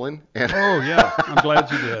commercial in. And Oh, yeah. I'm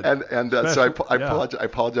glad you did. So I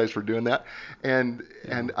apologize for doing that. And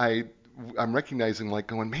I'm recognizing, like,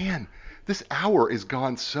 going, man, this hour is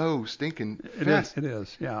gone so stinking fast. It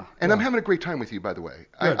is, yeah. And yeah. I'm having a great time with you, by the way.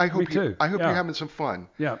 Good. I hope Me too. I hope Yeah. you're having some fun.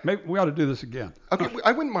 Yeah, maybe we ought to do this again. Okay,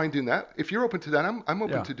 I wouldn't mind doing that. If you're open to that, I'm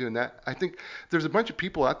open to doing that. I think there's a bunch of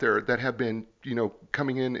people out there that have been,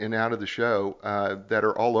 coming in and out of the show that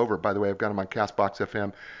are all over. By the way, I've got them on Castbox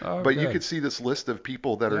FM. Oh, but good. you could see this list of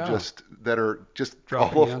people that are just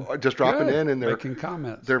dropping in and they're making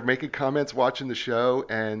comments. They're making comments, watching the show,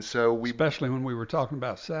 and so especially when we were talking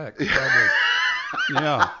about sex. Probably.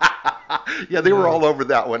 Yeah. Yeah, they were all over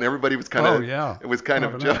that one. Everybody was kind of. Oh yeah. It was kind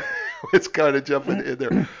of. It's kind of jumping in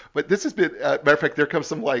there. But this has been. Matter of fact, there comes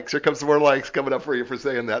some likes. There comes some more likes coming up for you for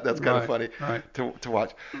saying that. That's kind of funny to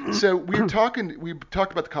watch. So we talked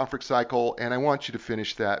about the conflict cycle, and I want you to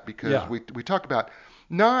finish that because we talk about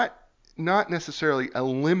not necessarily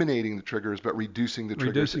eliminating the triggers, but reducing the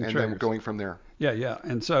triggers, then going from there. Yeah.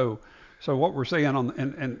 And so what we're saying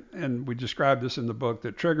and we describe this in the book,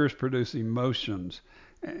 that triggers produce emotions,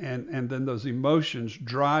 and then those emotions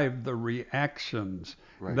drive the reactions.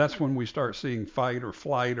 Right. That's when we start seeing fight or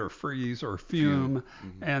flight or freeze or fume.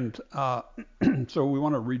 Mm-hmm. And so we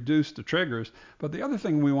want to reduce the triggers. But the other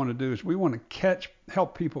thing we want to do is we want to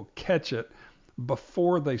help people catch it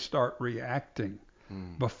before they start reacting.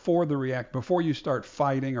 Before you start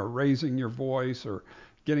fighting or raising your voice or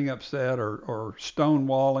getting upset or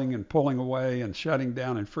stonewalling and pulling away and shutting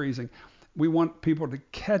down and freezing. We want people to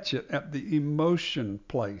catch it at the emotion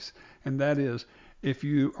place. And that is, if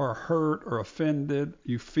you are hurt or offended,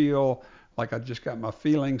 you feel like I just got my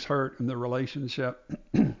feelings hurt in the relationship.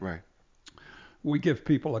 Right. We give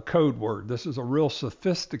people a code word. This is a real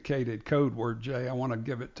sophisticated code word, Jay. I want to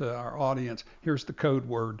give it to our audience. Here's the code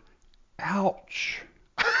word. Ouch.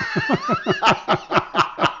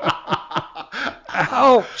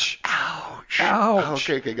 Ouch. Ouch. Ouch.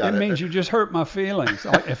 Okay, got it. It means you just hurt my feelings.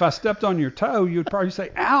 If I stepped on your toe, you'd probably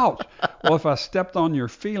say, ouch. Well, if I stepped on your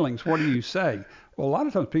feelings, what do you say? Well, a lot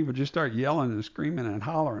of times people just start yelling and screaming and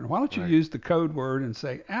hollering. Why don't you use the code word and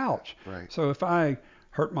say, ouch? Right. So if I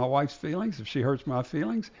hurt my wife's feelings, if she hurts my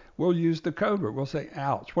feelings, we'll use the code word. We'll say,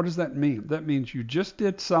 ouch. What does that mean? That means you just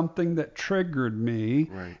did something that triggered me,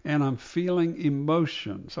 and I'm feeling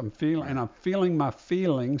emotions. I'm feeling my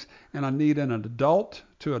feelings, and I need an adult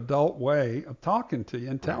to adult way of talking to you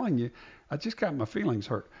and telling you, I just got my feelings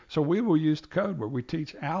hurt. So we will use the code word. We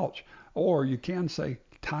teach ouch, or you can say,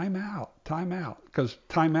 time out, because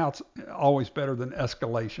time out's always better than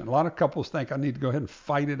escalation. A lot of couples think I need to go ahead and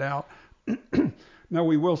fight it out. No,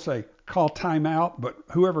 we will say call time out, but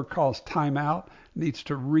whoever calls time out needs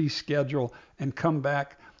to reschedule and come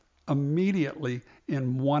back immediately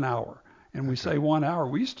in 1 hour. And we say 1 hour.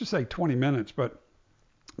 We used to say 20 minutes, but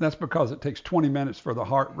that's because it takes 20 minutes for the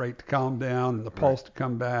heart rate to calm down and the pulse to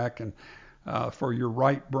come back, and for your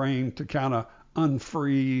right brain to kind of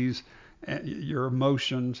unfreeze your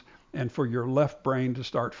emotions, and for your left brain to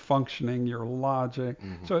start functioning, your logic.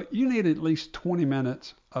 Mm-hmm. So you need at least 20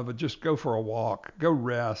 minutes of just go for a walk, go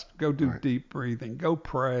rest, go do deep breathing, go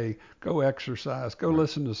pray, go exercise, go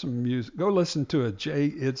listen to some music, go listen to a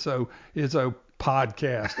Jay Izzo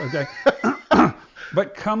podcast, okay?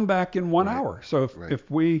 But come back in 1 hour. So Right. if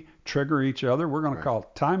we trigger each other, we're going to Right. call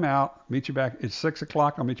time out, meet you back. It's 6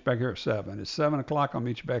 o'clock. I'll meet you back here at 7. It's 7 o'clock. I'll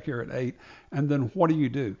meet you back here at 8. And then what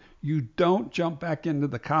do? You don't jump back into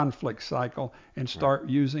the conflict cycle and start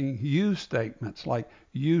using you statements like,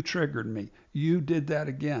 you triggered me. You did that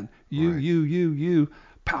again. You.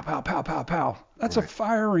 Pow, pow, pow, pow, pow. That's a Right.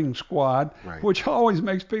 firing squad, Right. which always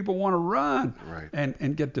makes people want to run Right.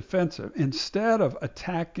 and get defensive. Instead of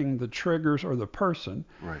attacking the triggers or the person,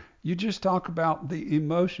 Right. you just talk about the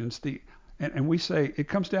emotions. And we say it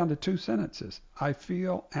comes down to 2 sentences: I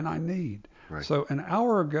feel and I need. Right. So an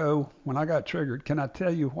hour ago, when I got triggered, can I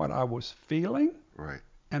tell you what I was feeling Right.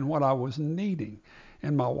 and what I was needing?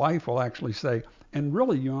 And my wife will actually say, and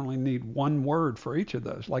really you only need one word for each of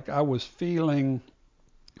those. Like I was feeling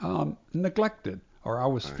neglected, or I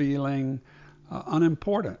was Right. feeling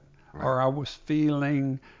unimportant, Right. or I was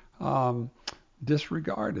feeling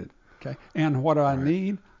disregarded. Okay. And what do I Right.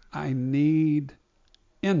 need? I need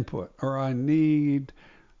input, or I need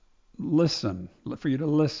for you to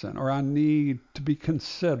listen, or I need to be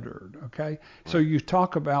considered. Okay. So Right. you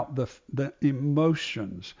talk about the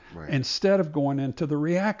emotions Right. instead of going into the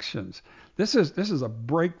reactions. This is a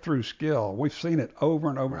breakthrough skill. We've seen it over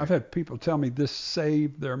and over. Right. I've had people tell me this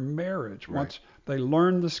saved their marriage. Right. Once they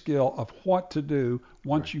learned the skill of what to do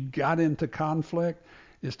once Right. you got into conflict,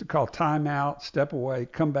 is to call time out, step away,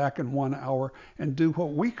 come back in 1 hour, and do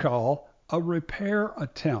what we call a repair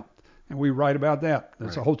attempt. And we write about that.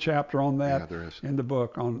 There's a Right. whole chapter on Yeah, that there is. in the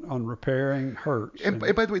book on repairing hurts. And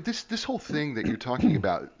by the way, this whole thing that you're talking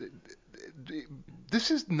about,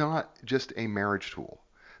 this is not just a marriage tool.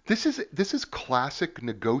 This is classic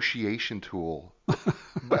negotiation tool.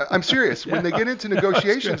 But I'm serious. When they get into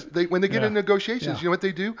negotiations, when they get into negotiations, Yeah. you know what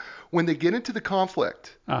they do? When they get into the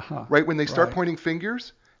conflict, Uh-huh. right? When they start Right. pointing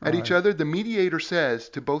fingers at each Right. other, the mediator says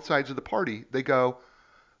to both sides of the party, they go,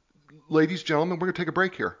 "Ladies, gentlemen, we're going to take a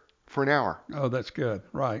break here for an hour." Oh, that's good.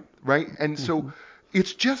 Right. Right? And so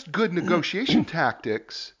it's just good negotiation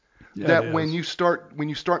tactics Yeah, that it when is. you start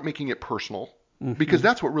making it personal, because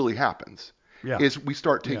that's what really happens, Yeah. is we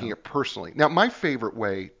start taking Yeah. it personally. Now, my favorite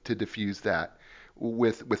way to diffuse that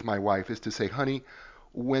with my wife is to say, "Honey,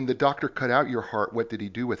 when the doctor cut out your heart, what did he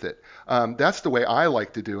do with it?" That's the way I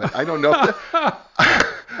like to do it. I don't know if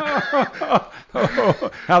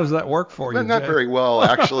How does that work for you, not Jay? very well,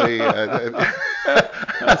 actually.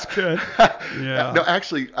 That's good. Yeah. No,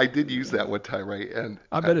 actually, I did use that one time, right? And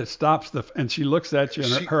I bet it stops and she looks at you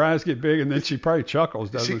and She- her eyes get big and then she probably chuckles,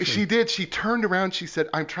 doesn't she? she did. She turned around. She said,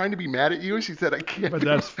 "I'm trying to be mad at you." And she said, "I can't." But be-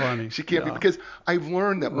 that's funny. She can't be Yeah. because I've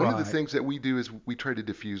learned that one of the Right. things that we do is we try to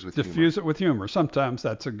diffuse with humor. Diffuse it with humor. Sometimes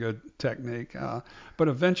that's a good technique. But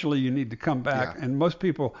eventually you need to come back. Yeah. And most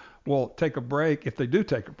people will take a break. If they do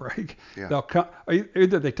take a break, Yeah. they'll come.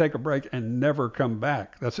 Either they take a break and never come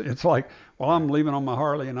back. It's like, well, I'm leaving on my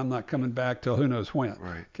Harley and I'm not coming back till who knows when.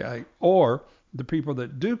 Right. Okay. Or the people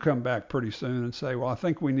that do come back pretty soon and say, well, I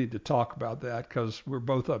think we need to talk about that because we're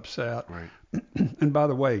both upset. Right. And by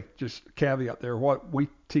the way, just caveat there, what we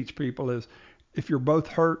teach people is if you're both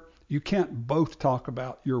hurt, you can't both talk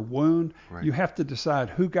about your wound. Right. You have to decide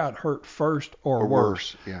who got hurt first or Or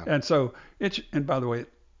worse. worse, yeah. And so and by the way,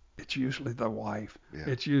 it's usually the wife. Yeah.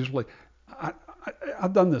 It's usually,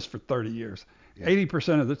 I've done this for 30 years. Yeah.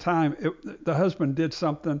 80% of the time, the husband did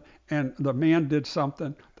something and the man did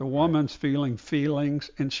something. The woman's feeling feelings,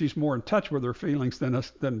 and she's more in touch with her feelings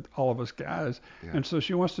than all of us guys. Yeah. And so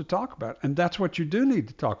she wants to talk about it. And that's what you do need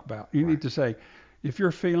to talk about. You Right. need to say, if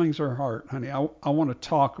your feelings are hurt, honey, I want to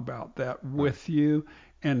talk about that with you.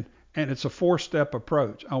 And it's a 4-step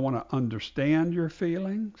approach. I want to understand your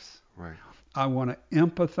feelings. Right. I want to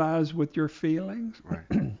empathize with your feelings.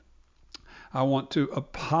 Right. I want to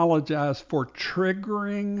apologize for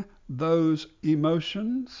triggering those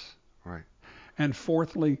emotions. Right. And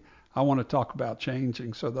fourthly, I want to talk about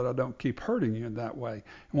changing so that I don't keep hurting you in that way.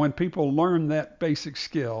 When people learn that basic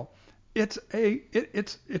skill, it's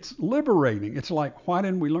liberating. It's like, why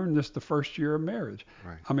didn't we learn this the first year of marriage?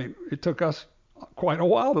 Right. I mean, it took us quite a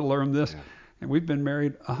while to learn this. Yeah. And we've been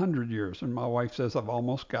married 100 years, and my wife says I've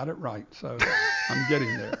almost got it right. So I'm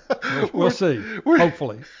getting there. We'll see,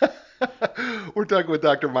 hopefully. We're talking with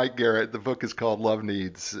Dr. Mike Garrett. The book is called Love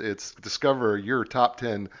Needs. It's Discover Your Top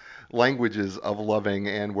 10 Languages of Loving,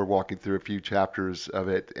 and we're walking through a few chapters of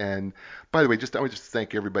it. And by the way, I would just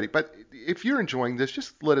thank everybody. But if you're enjoying this,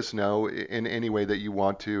 just let us know in any way that you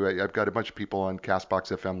want to. I've got a bunch of people on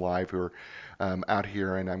Castbox FM Live who are out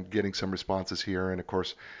here, and I'm getting some responses here, and of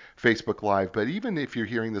course, Facebook Live. But even if you're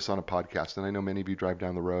hearing this on a podcast, and I know many of you drive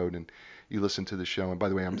down the road and you listen to the show, and by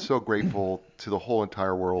the way, I'm so grateful to the whole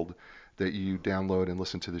entire world that you download and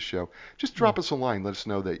listen to the show. Just drop us a line. Let us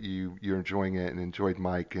know that you're enjoying it and enjoyed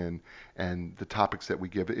Mike and the topics that we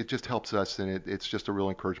give. It just helps us, and it's just a real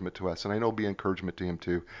encouragement to us. And I know it'll be encouragement to him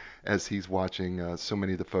too, as he's watching so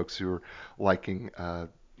many of the folks who are liking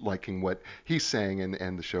what he's saying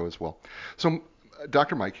and the show as well. So,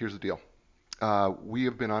 Dr. Mike, here's the deal. We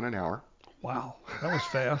have been on an hour. Wow, that was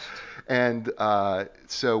fast. And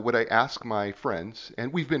so what I ask my friends,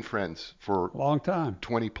 and we've been friends for a long time,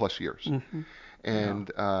 20 plus years, mm-hmm.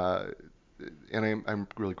 and I'm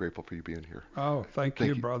really grateful for you being here. Oh, thank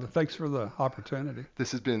you, brother. Thanks for the opportunity.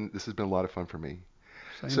 This has been a lot of fun for me.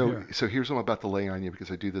 Same here. So here's what I'm about to lay on you, because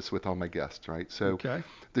I do this with all my guests, right? So okay.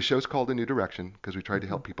 The show's called A New Direction because we try to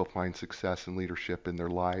help people find success and leadership in their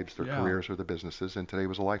lives, their careers, or their businesses. And today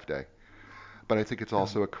was a life day. But I think it's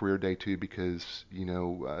also a career day too, because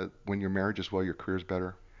when your marriage is well, your career is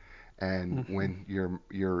better, and when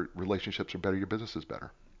your relationships are better, your business is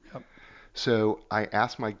better. Yep. So I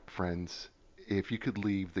asked my friends, if you could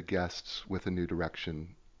leave the guests with a new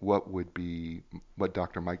direction, what would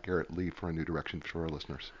Dr. Mike Garrett leave for a new direction for our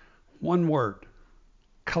listeners? One word: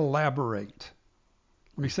 collaborate.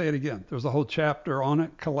 Let me say it again. There's a whole chapter on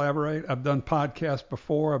it, collaborate. I've done podcasts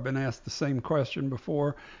before. I've been asked the same question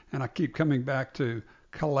before, and I keep coming back to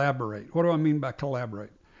collaborate. What do I mean by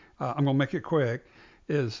collaborate? I'm going to make it quick.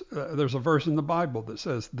 There's a verse in the Bible that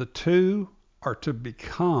says the two are to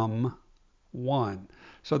become one.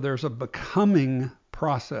 So there's a becoming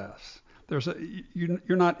process.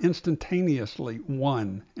 You're not instantaneously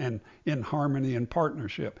one and in harmony and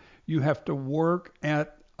partnership. You have to work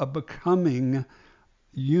at a becoming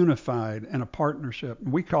unified and a partnership.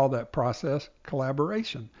 We call that process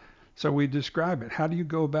collaboration. So we describe it. How do you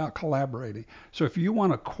go about collaborating? So if you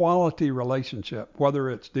want a quality relationship, whether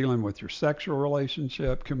it's dealing with your sexual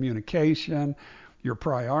relationship, communication, your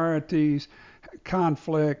priorities,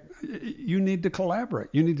 conflict, you need to collaborate.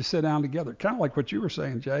 You need to sit down together. Kind of like what you were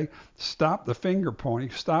saying, Jay. Stop the finger pointing,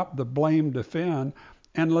 stop the blame, defend,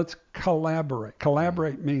 and let's collaborate.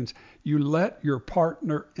 Collaborate means you let your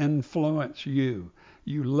partner influence you.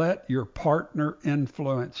 You let your partner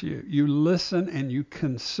influence you. You listen and you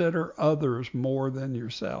consider others more than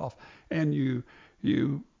yourself, and you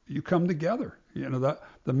come together.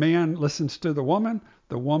 The man listens to the woman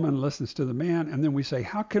listens to the man, and then we say,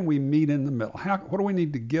 how can we meet in the middle? What do we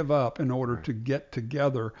need to give up in order to get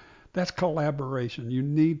together? That's collaboration. You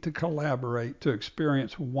need to collaborate to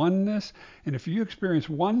experience oneness, and if you experience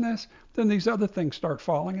oneness, then these other things start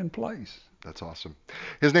falling in place. That's awesome.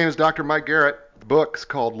 His name is Dr. Mike Garrett. The book's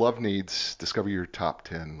called Love Needs. Discover your top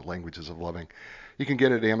 10 languages of loving. You can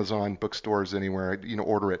get it at Amazon, bookstores, anywhere.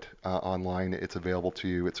 Order it online. It's available to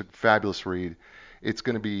you. It's a fabulous read. It's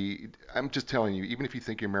going to be, I'm just telling you, even if you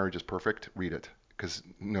think your marriage is perfect, read it, because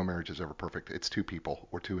no marriage is ever perfect. It's two people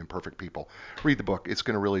or two imperfect people. Read the book. It's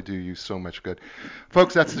going to really do you so much good.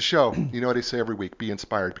 Folks, that's the show. You know what I say every week, be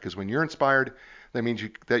inspired, because when you're inspired, that means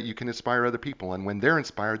that you can inspire other people. And when they're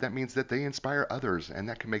inspired, that means that they inspire others. And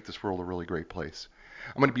that can make this world a really great place.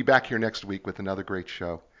 I'm going to be back here next week with another great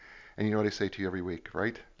show. And you know what I say to you every week,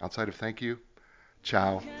 right? Outside of thank you,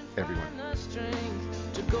 ciao, everyone.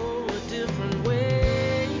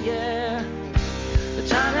 The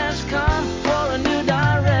time has come for a new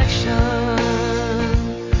direction.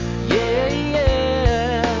 Yeah,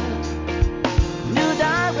 yeah. New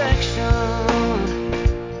direction.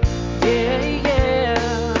 Yeah,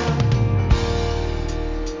 yeah.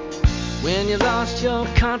 When you lost your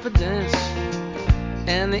confidence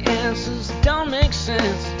and the answers don't make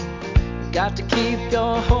sense, you got to keep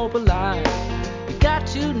your hope alive. You got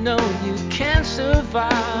to know you can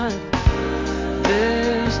survive.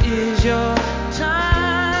 This is your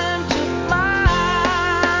time to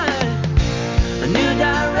fly. A new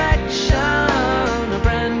direction, a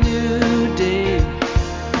brand new day.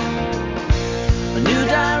 A new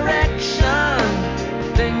direction,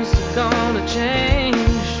 things are gonna change.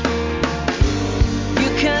 You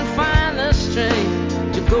can find the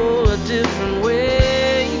strength to go a different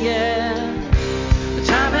way, yeah. The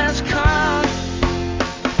time has come.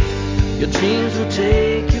 Your dreams will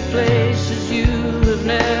take you places you have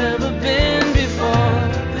never